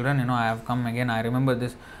my children. I have come again. I remember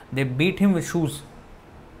this. They beat him with shoes.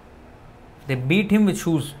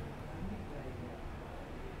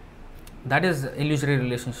 That is illusory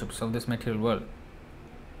relationships of this material world.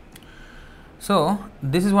 So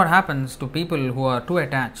this is what happens to people who are too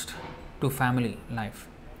attached to family life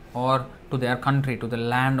or to their country, to the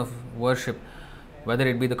land of worship, whether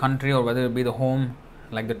it be the country or whether it be the home,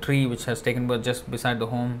 like the tree which has taken birth just beside the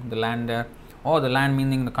home, the land there, or the land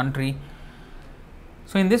meaning the country.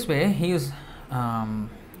 So in this way, he is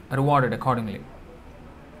rewarded accordingly.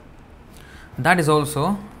 That is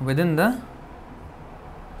also within the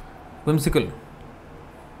whimsical.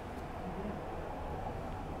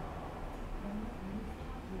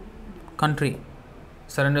 Country,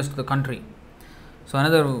 surrenders to the country. So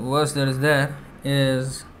another verse that is there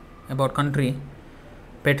is about country,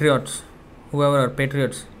 patriots. Whoever are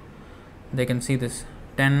patriots, they can see this.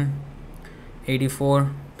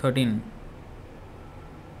 10:84:13.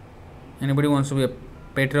 Anybody wants to be a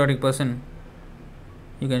patriotic person,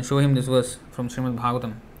 you can show him this verse from Srimad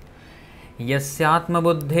Bhagavatam. यस्यात्म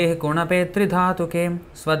बुद्धेः गुणपेतृधातुके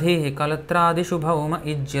स्वधीः कलत्रादिषु भौम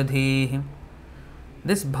इज्यधीः.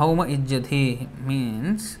 This bhauma ijyadhi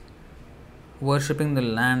means worshipping the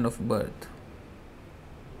land of birth.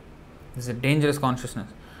 This is a dangerous consciousness.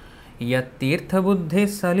 Yat tirtha buddhi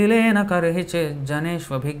salilena karhiche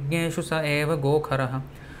janeshvabhigneshu sa eva gokharaha.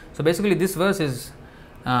 So basically this verse is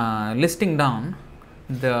listing down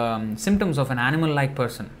the symptoms of an animal-like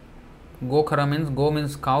person. Gokhara means, go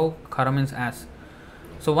means cow, khara means ass.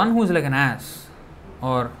 So one who is like an ass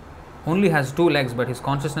or only has two legs but his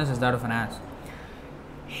consciousness is that of an ass,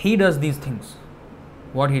 he does these things.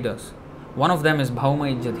 What he does? One of them is bhauma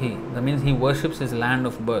ijjadhi. That means he worships his land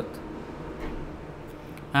of birth.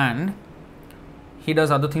 And he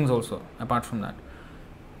does other things also apart from that.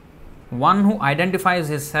 One who identifies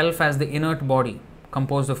his self as the inert body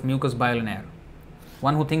composed of mucus, bile and air.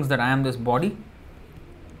 One who thinks that I am this body,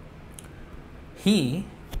 he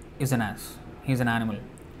is an ass. He is an animal.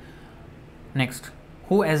 Next,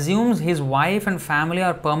 who assumes his wife and family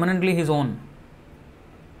are permanently his own.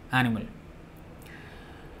 Animal.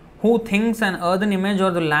 Who thinks an earthen image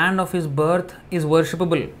or the land of his birth is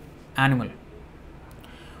worshipable. Animal.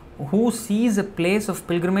 Who sees a place of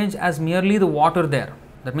pilgrimage as merely the water there.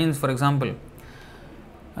 That means, for example,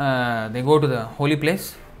 they go to the holy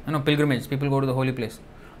place. Pilgrimage. People go to the holy place.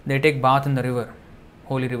 They take bath in the river.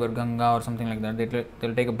 Holy river, Ganga or something like that.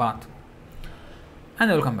 They'll take a bath.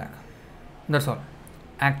 And they will come back. That's all.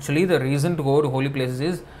 Actually, the reason to go to holy places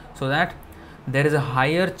is so that there is a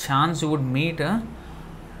higher chance you would meet a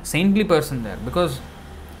saintly person there, because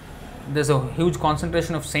there's a huge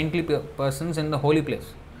concentration of saintly persons in the holy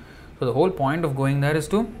place. So the whole point of going there is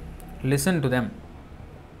to listen to them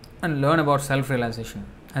and learn about self-realization,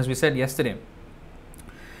 as we said yesterday.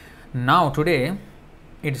 Now today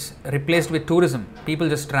it's replaced with tourism. People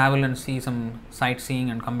just travel and see some sightseeing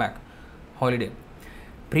and come back. Holiday.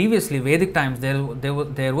 Previously, Vedic times,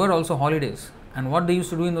 there were also holidays. And what they used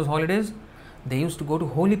to do in those holidays? They used to go to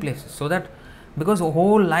holy places, so that because the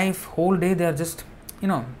whole life, whole day they are just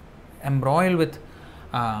embroiled with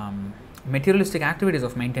materialistic activities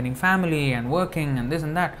of maintaining family and working and this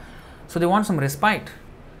and that. So they want some respite.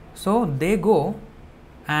 So they go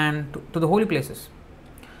and to the holy places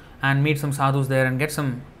and meet some sadhus there and get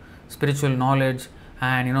some spiritual knowledge,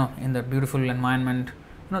 and in the beautiful environment,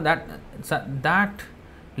 that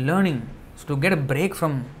learning is to get a break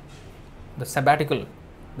from the sabbatical,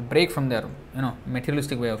 the break from their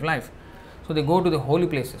materialistic way of life. So they go to the holy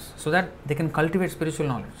places so that they can cultivate spiritual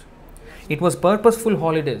knowledge. It was purposeful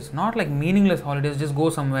holidays, not like meaningless holidays. Just go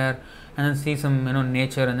somewhere and then see some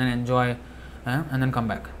nature and then enjoy and then come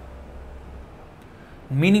back.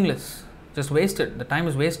 Meaningless, just wasted. The time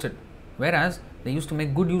is wasted. Whereas they used to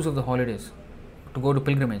make good use of the holidays to go to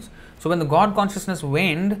pilgrimage. So when the God consciousness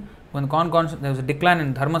waned, when there was a decline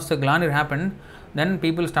in dharmasya glanir happened, then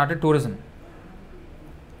people started tourism.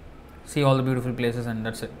 See all the beautiful places and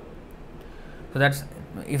that's it. So that's,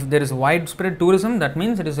 if there is widespread tourism, that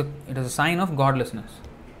means it is a sign of godlessness.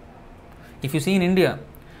 If you see in India,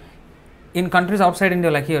 in countries outside India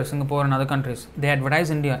like here, Singapore and other countries, they advertise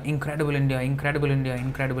India, incredible India, incredible India,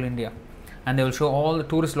 incredible India. And they will show all the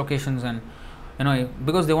tourist locations, and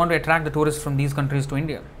because they want to attract the tourists from these countries to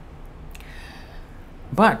India.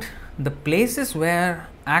 But the places where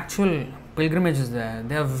actual pilgrimage is there,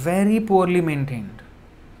 they are very poorly maintained.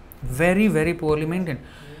 Very, very poorly maintained.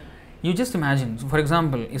 You just imagine, for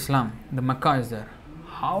example, Islam, the Mecca is there.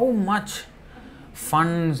 How much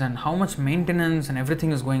funds and how much maintenance and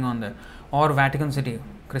everything is going on there. Or Vatican City,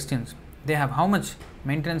 Christians, they have how much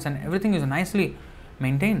maintenance and everything is nicely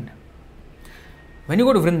maintained. When you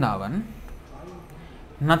go to Vrindavan,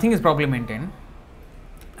 nothing is properly maintained,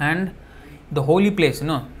 and the holy place,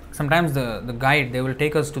 sometimes the guide, they will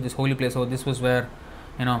take us to this holy place. Oh, this was where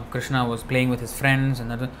Krishna was playing with his friends,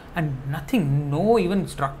 and nothing, no even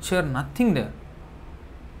structure, nothing there,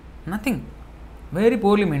 nothing, very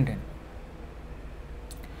poorly maintained.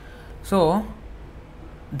 So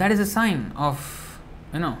that is a sign of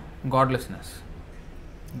godlessness.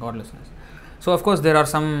 So of course there are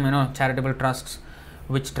some charitable trusts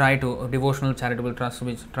which try to, devotional charitable trusts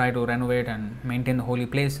which try to renovate and maintain the holy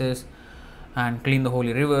places and clean the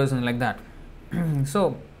holy rivers and like that.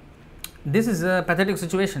 So this is a pathetic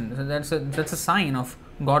situation. So that's a sign of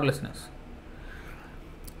godlessness.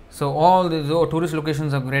 So all these tourist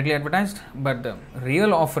locations are greatly advertised, but the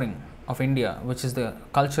real offering of India, which is the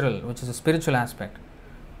cultural, which is the spiritual aspect,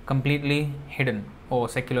 completely hidden. Oh,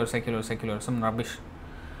 secular, secular, secular, some rubbish.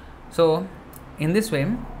 So in this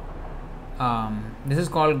way, this is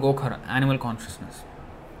called Gokhar, animal consciousness.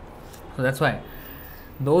 So that's why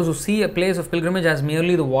those who see a place of pilgrimage as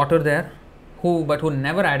merely the water there, who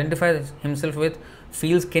never identifies himself with,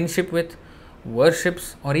 feels kinship with,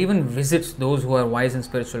 worships or even visits those who are wise in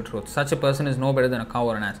spiritual truth, such a person is no better than a cow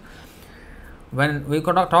or an ass. When we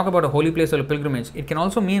talk about a holy place or a pilgrimage, it can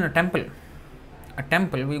also mean a temple. A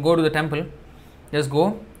temple, we go to the temple, just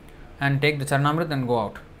go and take the Charnamrit and go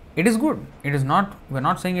out. It is good. It is not, we are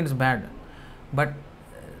not saying it is bad, but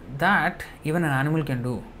that even an animal can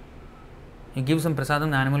do. You give some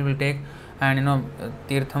prasadam, the animal will take, and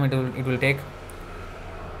tirtham it will take.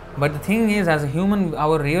 But the thing is, as a human,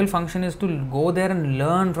 our real function is to go there and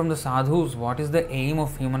learn from the sadhus. What is the aim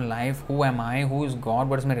of human life? Who am I? Who is God?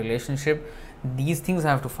 What is my relationship? These things I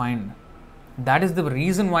have to find. That is the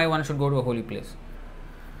reason why one should go to a holy place.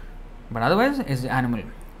 But otherwise, it's the animal.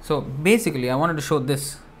 So basically, I wanted to show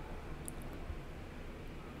this.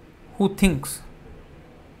 Who thinks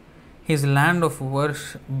his land of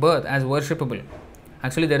birth as worshipable?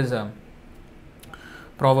 Actually, there is a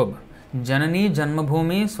proverb. Janani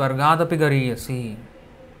Janmabhumi Swargadapi Gariyasi.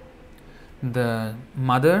 The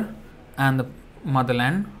mother and the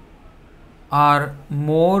motherland are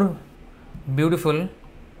more beautiful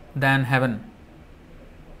than heaven.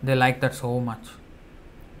 They like that so much.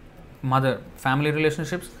 Mother, family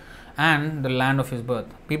relationships, and the land of his birth.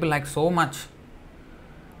 People like so much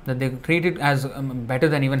that they treat it as better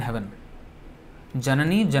than even heaven.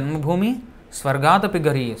 Janani Janmabhumi Swargadapi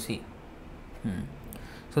Gariyasi.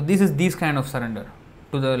 So this is these kind of surrender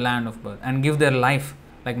to the land of birth and give their life,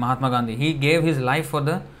 like Mahatma Gandhi. He gave his life for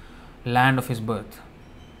the land of his birth.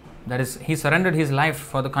 That is, he surrendered his life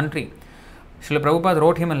for the country. Srila Prabhupada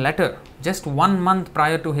wrote him a letter just 1 month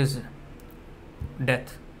prior to his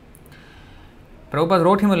death. Prabhupada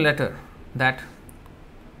wrote him a letter that,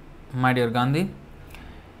 my dear Gandhi,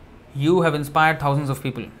 you have inspired thousands of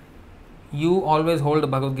people. You always hold the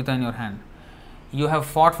Bhagavad Gita in your hand. You have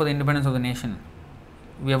fought for the independence of the nation.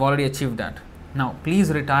 We have already achieved that. Now,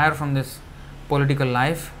 please retire from this political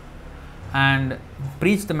life and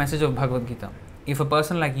preach the message of Bhagavad Gita. If a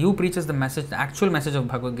person like you preaches the message, the actual message of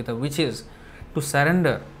Bhagavad Gita, which is to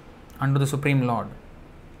surrender unto the Supreme Lord,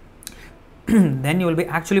 then you will be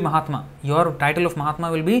actually Mahatma. Your title of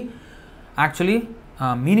Mahatma will be actually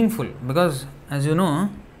meaningful, because as you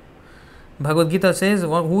know, Bhagavad Gita says,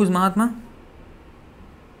 who is Mahatma?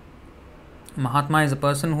 Mahatma is a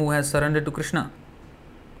person who has surrendered to Krishna.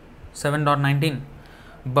 7.19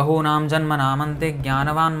 Bahunam janmanamante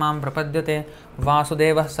jnanavan mam prapadyate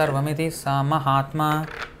vasudevah sarvamiti sa mahatma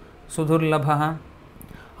sudurlabha.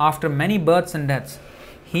 After many births and deaths,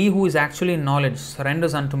 he who is actually in knowledge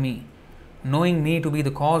surrenders unto me, knowing me to be the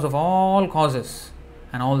cause of all causes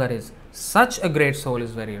and all that is. Such a great soul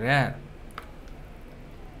is very rare.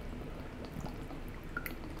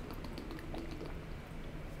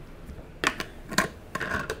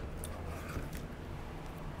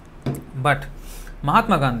 But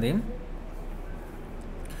Mahatma Gandhi,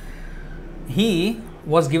 he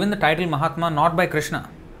was given the title Mahatma not by Krishna,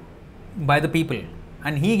 by the people,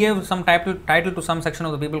 and he gave some title to some section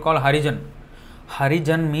of the people called Harijan.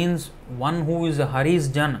 Harijan means one who is a Hari's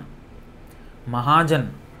Jan.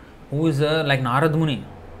 Mahajan, who is like Narad Muni,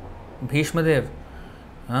 Bhishma Dev,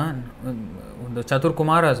 the Chatur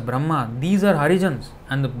Kumaras, Brahma. These are Harijans,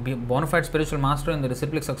 and the bona fide spiritual master in the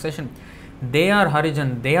disciplic succession, they are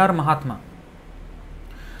Harijan, they are Mahatma.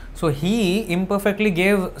 So he imperfectly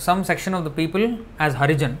gave some section of the people as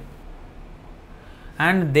Harijan,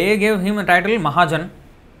 and they gave him a title Mahajan.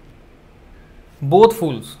 Both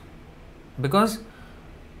fools, because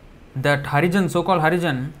that Harijan, so-called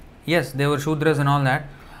Harijan, yes, they were Shudras and all that,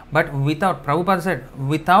 but without, Prabhupada said,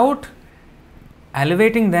 without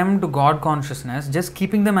elevating them to God consciousness, just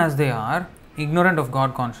keeping them as they are, ignorant of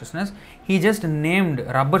God consciousness, he just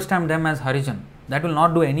rubber stamped them as Harijan. That will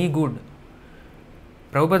not do any good.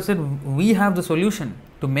 Prabhupada said, we have the solution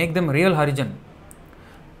to make them real Harijan.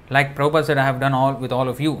 Like Prabhupada said, I have done all with all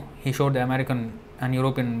of you. He showed the American and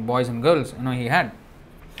European boys and girls, he had.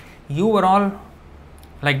 You were all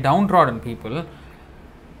like downtrodden people,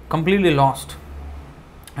 completely lost.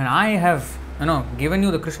 And I have, given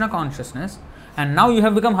you the Krishna consciousness, and now you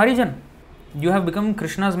have become Harijan. You have become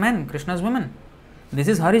Krishna's men, Krishna's women. This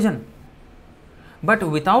is Harijan. But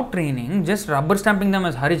without training, just rubber stamping them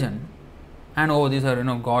as Harijan, and these are,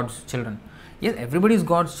 God's children. Yes, everybody is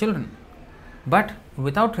God's children. But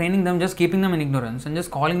without training them, just keeping them in ignorance and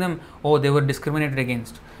just calling them, oh, they were discriminated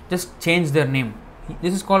against, just change their name.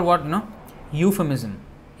 This is called what? Euphemism.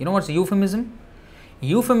 You know what's euphemism?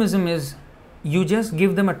 Euphemism is you just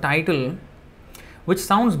give them a title which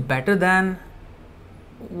sounds better than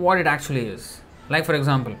what it actually is. Like, for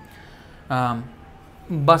example,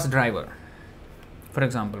 bus driver. For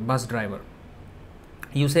example, bus driver.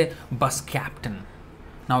 You say bus captain.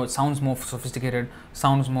 Now it sounds more sophisticated,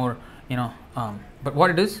 sounds more, but what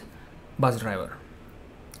it is? Bus driver.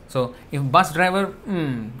 So if bus driver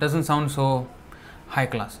doesn't sound so high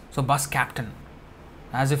class, so bus captain,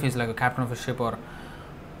 as if he's like a captain of a ship or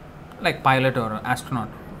like pilot or astronaut,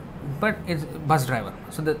 but it's bus driver.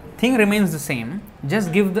 So the thing remains the same,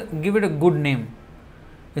 just give it a good name.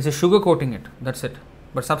 It's a sugar coating it, that's it.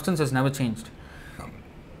 But substance has never changed.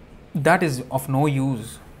 That is of no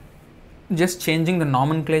use. Just changing the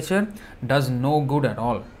nomenclature does no good at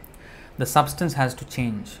all. The substance has to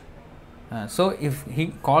change. So if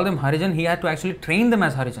he called them Harijan, he had to actually train them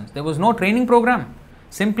as Harijans. There was no training program,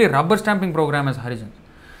 simply rubber stamping program as Harijans.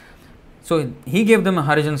 So he gave them a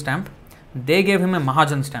Harijan stamp, they gave him a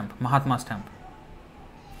Mahajan stamp, Mahatma stamp.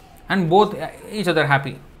 And both each other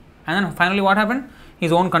happy. And then finally what happened?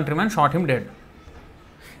 His own countrymen shot him dead.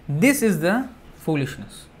 This is the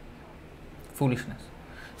foolishness.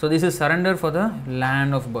 So this is surrender for the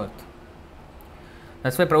land of birth.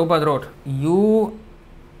 That's why Prabhupada wrote, you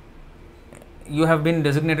have been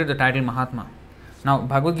designated the title Mahatma. Now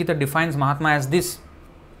Bhagavad Gita defines Mahatma as this.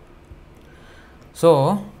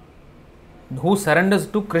 So who surrenders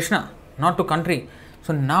to Krishna, not to country.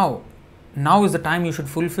 So now is the time you should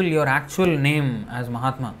fulfill your actual name as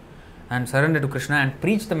Mahatma and surrender to Krishna and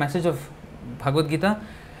preach the message of Bhagavad Gita,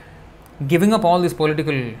 giving up all these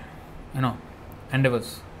political,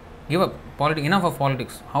 endeavors. Give up. Enough of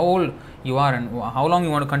politics. How old you are and how long you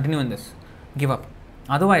want to continue in this. Give up.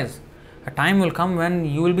 Otherwise, a time will come when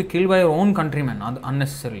you will be killed by your own countrymen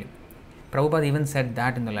unnecessarily. Prabhupada even said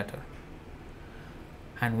that in the letter.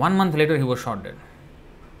 And 1 month later, he was shot dead.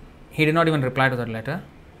 He did not even reply to that letter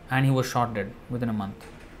and he was shot dead within a month.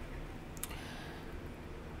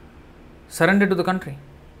 Surrender to the country.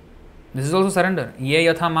 This is also surrender. Ye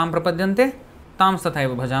yatha mam prapadyante tam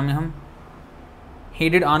tathaiva bhajamyaham. He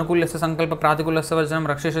did anukulyasya sankalpa pratikulyasya vajranam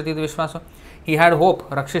rakshishati vishwaso. He had hope,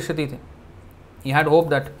 rakshishati. He had hope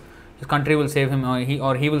that his country will save him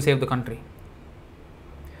or he will save the country.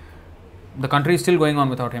 The country is still going on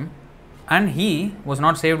without him. And he was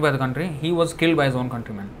not saved by the country, he was killed by his own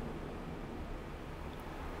countrymen.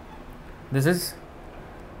 This is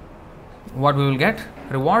what we will get,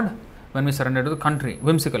 reward, when we surrender to the country.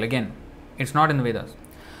 Whimsical again, it's not in the Vedas.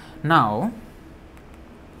 Now,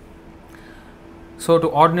 so to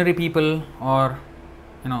ordinary people or,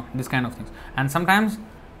 this kind of things. And sometimes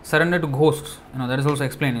surrender to ghosts, that is also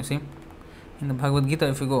explained, you see. In the Bhagavad Gita,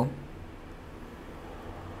 if you go,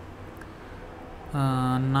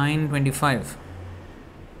 9:25.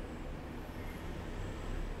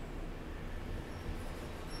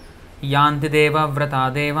 Yanti deva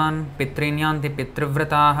vrata devan, pitrin yanti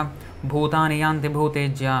pitrivrataah, bhutani yanti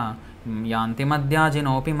bhutejya, yanti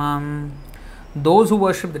madhyajinopi mam. Those who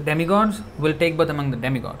worship the demigods will take birth among the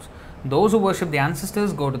demigods. Those who worship the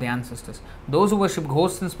ancestors go to the ancestors. Those who worship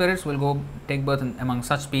ghosts and spirits will go take birth among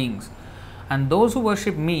such beings. And those who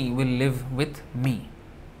worship me will live with me.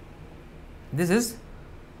 This is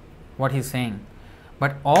what he is saying.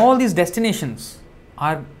 But all these destinations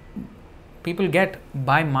are people get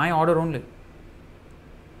by my order only.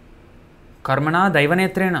 Karmana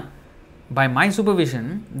daivanetrena. By my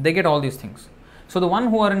supervision, they get all these things. So the one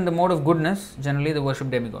who are in the mode of goodness, generally they worship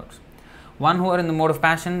demigods. One who are in the mode of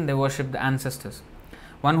passion, they worship the ancestors.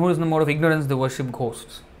 One who is in the mode of ignorance, they worship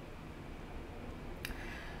ghosts.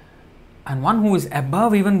 And one who is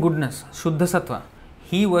above even goodness, Shuddha Sattva,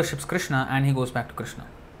 he worships Krishna and he goes back to Krishna.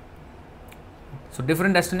 So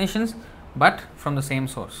different destinations, but from the same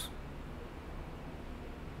source.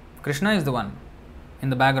 Krishna is the one in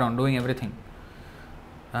the background doing everything.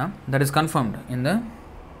 That is confirmed in the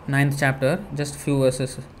 9th chapter, just few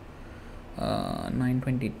verses,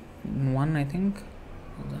 9:21 I think.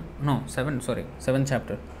 No, 7th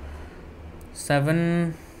chapter.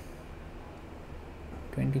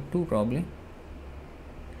 7:22 probably.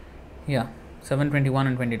 Yeah, 7:21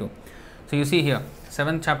 and 22. So you see here,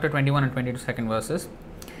 7th chapter 21 and 22 second verses.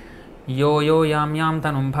 Yo yo yam yam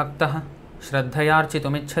tanum bhaktah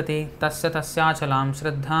shraddhayarchitumicchati tasya tasyachalam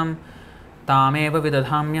shraddham tameva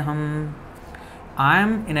vidadhamyaham. I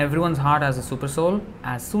am in everyone's heart as a super soul.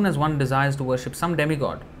 As soon as one desires to worship some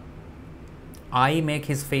demigod, I make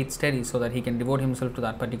his faith steady so that he can devote himself to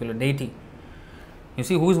that particular deity. You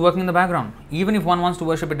see who is working in the background. Even if one wants to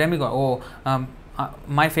worship a demigod,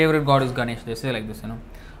 my favorite god is Ganesh, they say like this,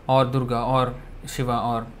 or Durga, or Shiva,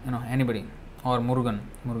 or anybody, or Murugan.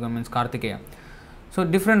 Murugan means Kartikeya. So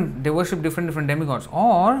they worship different demigods,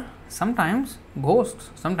 or sometimes ghosts,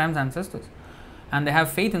 sometimes ancestors, and they have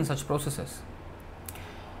faith in such processes.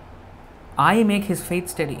 I make his faith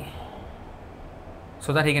steady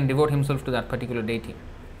so that he can devote himself to that particular deity.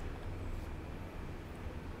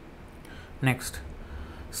 Next,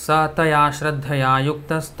 Sataya Shraddhaya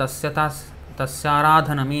Yuktas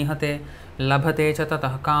Tasyaradhanamihate Labhate cha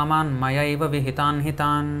tatah kaman mayaiva vihitan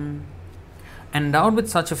hitan. Endowed with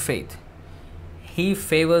such a faith, he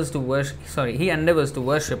endeavors to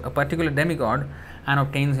worship a particular demigod and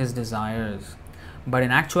obtains his desires. But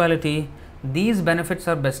in actuality, these benefits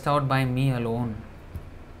are bestowed by me alone.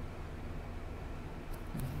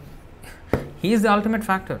 He is the ultimate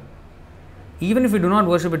factor. Even if we do not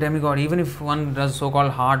worship a demigod, even if one does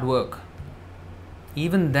so-called hard work,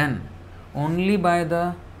 even then, only by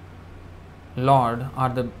the Lord are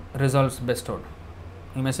the results bestowed.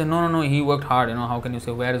 You may say, no, he worked hard. How can you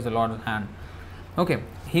say, where is the Lord's hand? Okay,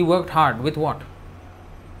 he worked hard with what?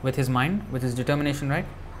 With his mind, with his determination, right?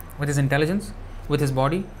 With his intelligence, with his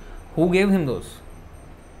body. Who gave him those?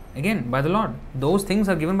 Again, by the Lord. Those things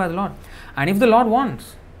are given by the Lord. And if the Lord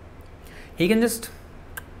wants, he can just,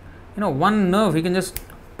 one nerve, he can just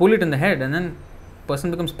pull it in the head, and then person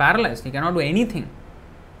becomes paralyzed. He cannot do anything.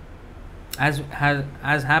 As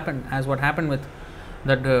what happened with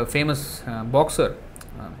that famous boxer,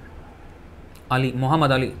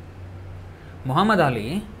 Muhammad Ali. Muhammad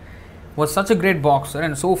Ali was such a great boxer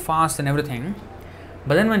and so fast and everything,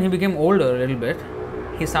 but then when he became older a little bit,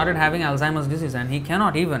 he started having Alzheimer's disease, and he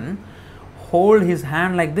cannot even hold his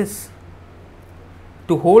hand like this.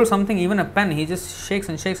 To hold something, even a pen, he just shakes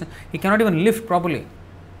and shakes. He cannot even lift properly.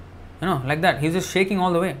 Like that. He's just shaking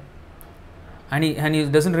all the way. And he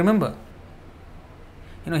doesn't remember.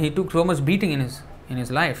 He took so much beating in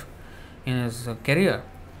his life, in his career.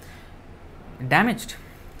 Damaged.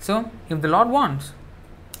 So, if the Lord wants,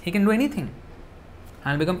 he can do anything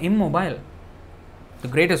and become immobile. The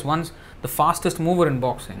greatest ones, the fastest mover in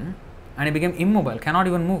boxing, and he became immobile, cannot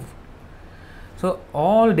even move. So,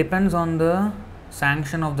 all depends on the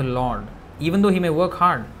sanction of the Lord. Even though he may work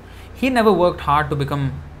hard, he never worked hard to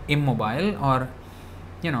become immobile or,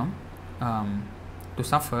 to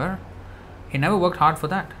suffer. He never worked hard for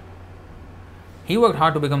that. He worked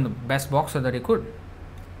hard to become the best boxer that he could.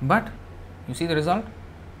 But, you see the result?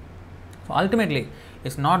 So, ultimately,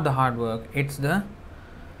 it's not the hard work, it's the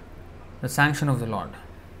sanction of the Lord.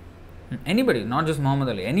 Anybody, not just Muhammad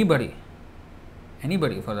Ali, anybody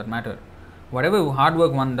for that matter, whatever hard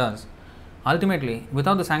work one does, ultimately,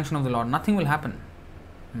 without the sanction of the Lord, nothing will happen.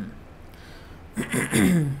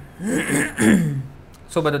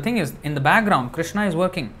 So, but the thing is, in the background, Krishna is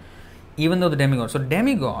working, even though the demigods. So,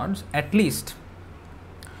 demigods, at least,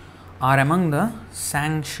 are among the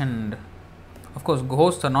sanctioned. Of course,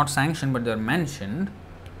 ghosts are not sanctioned, but they are mentioned.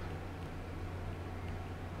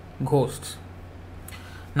 Ghosts.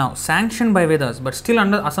 Now, sanctioned by Vedas, but still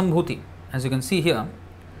under Asambhuti. As you can see here,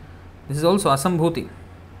 this is also Asambhuti.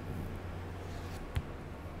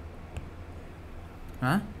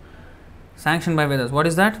 Sanctioned by Vedas. What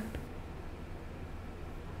is that?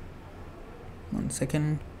 1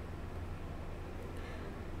 second.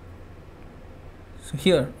 So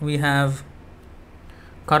here we have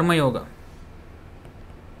Karma Yoga.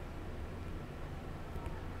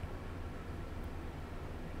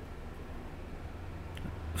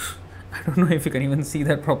 I don't know if you can even see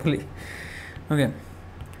that properly. Okay,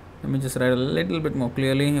 let me just write a little bit more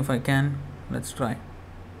clearly if I can. Let's try.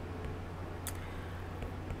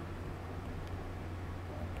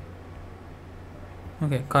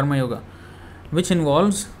 Okay, Karma Yoga, which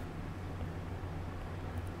involves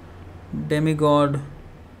demigod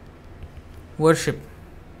worship.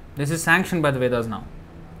 This is sanctioned by the Vedas now.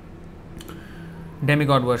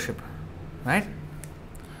 Demigod worship, right?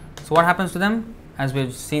 So what happens to them? As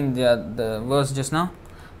we've seen the verse just now,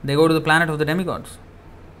 they go to the planet of the demigods.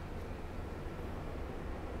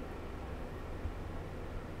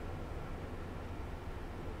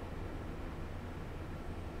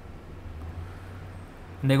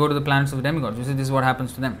 They go to the planets of the demigods. You see, this is what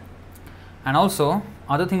happens to them. And also,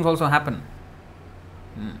 other things also happen.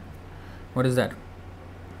 What is that?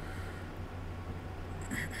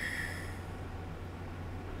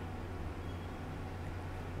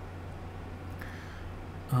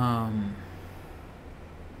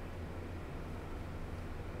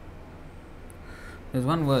 There's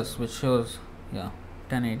one verse which shows,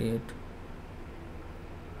 1088.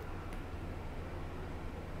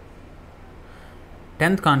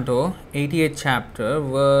 10th canto, 88th chapter,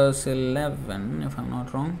 verse 11, if I'm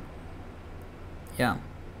not wrong. Yeah.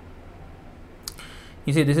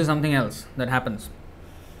 You see, this is something else that happens.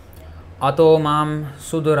 Ato mam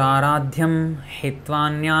suduraradhyam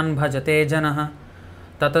hitvanyaan bhajate janah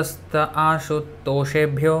tatastha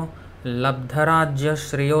ashutoshebhyo labdharajya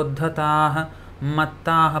shriyodhatah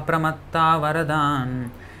mattah pramatta varadan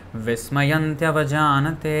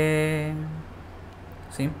vismayantyavajanate.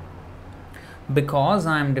 See? Because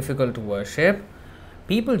I am difficult to worship,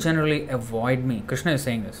 people generally avoid me. Krishna is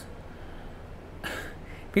saying this.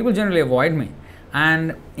 People generally avoid me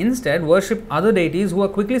and instead worship other deities who are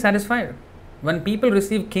quickly satisfied. When people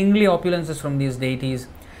receive kingly opulences from these deities,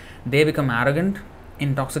 they become arrogant,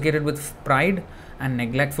 intoxicated with pride, and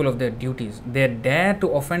neglectful of their duties. They dare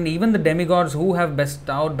to offend even the demigods who have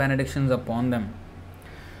bestowed benedictions upon them.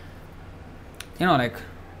 Like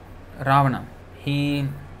Ravana, he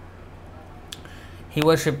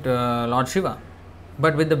worshipped Lord Shiva,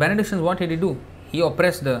 but with the benedictions, what did he do? He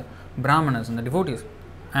oppressed the Brahmanas and the devotees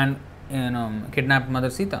and kidnapped Mother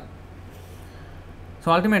Sita.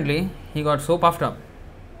 So ultimately, he got so puffed up.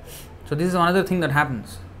 So this is another thing that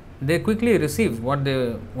happens. They quickly receive what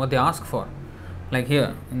they ask for. Like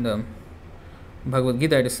here in the Bhagavad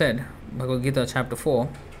Gita, it is said, Bhagavad Gita chapter 4,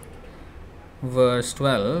 verse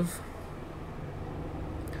 12.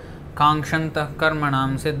 Kankshantah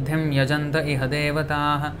karmanam siddhim yajanta iha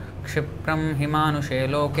devatah kshipram himanushe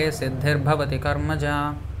loke siddhir bhavati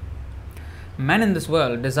karmaja. Men in this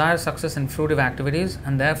world desire success in fruitive activities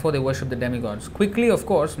and therefore they worship the demigods. Quickly, of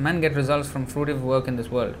course, men get results from fruitive work in this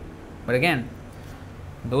world. But again,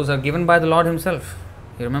 those are given by the Lord Himself.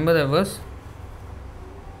 You remember that verse?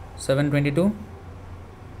 7:22.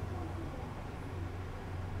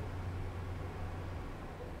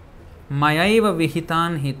 Mayaiva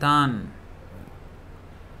vihitan hitan.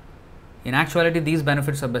 In actuality, these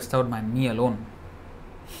benefits are bestowed by me alone.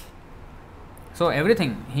 So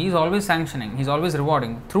everything, He is always sanctioning, He is always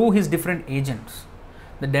rewarding through His different agents.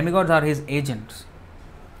 The demigods are His agents.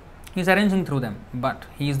 He is arranging through them, but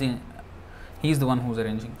He is the one who is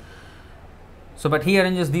arranging. So, but He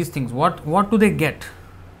arranges these things. What do they get?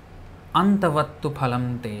 Antavattu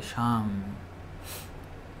phalam tesham.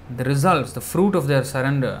 The results, the fruit of their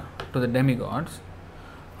surrender to the demigods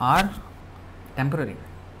are temporary.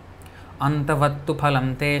 Antavattu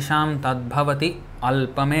phalam tesham tadbhavati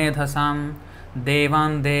alpamedhasam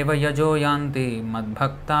devan deva yajo yanti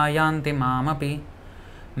madbhakta yanti mamapi.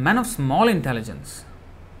 Men of small intelligence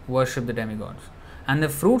worship the demigods and the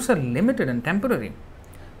fruits are limited and temporary.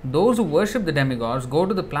 Those who worship the demigods go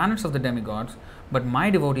to the planets of the demigods, but my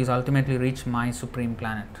devotees ultimately reach my supreme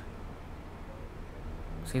planet.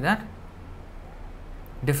 See that?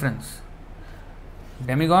 Difference.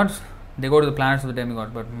 Demigods, they go to the planets of the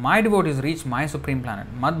demigods, but my devotees reach my supreme planet.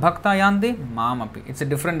 Mad bhakta yanti mamapi. It's a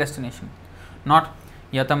different destination. Not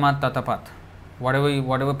yatamat tatapat.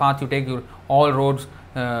 Whatever path you take, all roads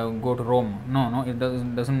go to Rome. No, it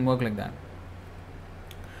doesn't work like that.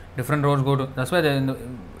 Different roads go to. That's why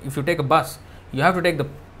if you take a bus, you have to take the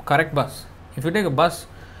correct bus. If you take a bus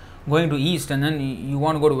going to east and then you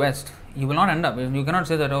want to go to west, you will not end up. You cannot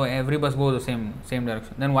say that every bus goes the same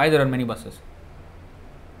direction. Then why there are many buses?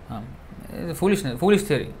 It's a foolish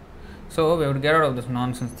theory. So we have to get out of this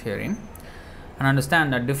nonsense theory and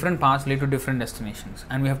understand that different paths lead to different destinations,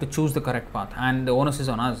 and we have to choose the correct path. And the onus is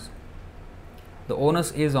on us. The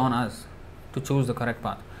onus is on us to choose the correct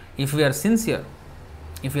path. If we are sincere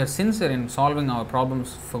in solving our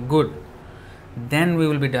problems for good, then we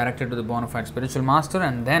will be directed to the bona fide spiritual master,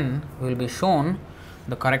 and then we will be shown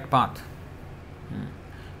the correct path,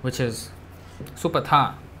 which is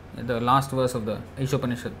Supatha, the last verse of the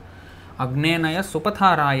Ishopanishad. Agnenaya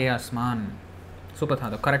Supatha Raya Asman. Supatha,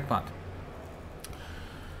 the correct path.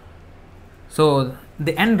 So,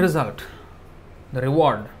 the end result, the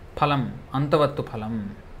reward, phalam, antavattu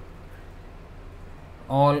phalam,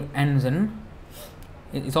 all ends in,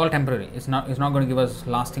 it's all temporary. It's not going to give us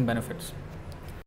lasting benefits.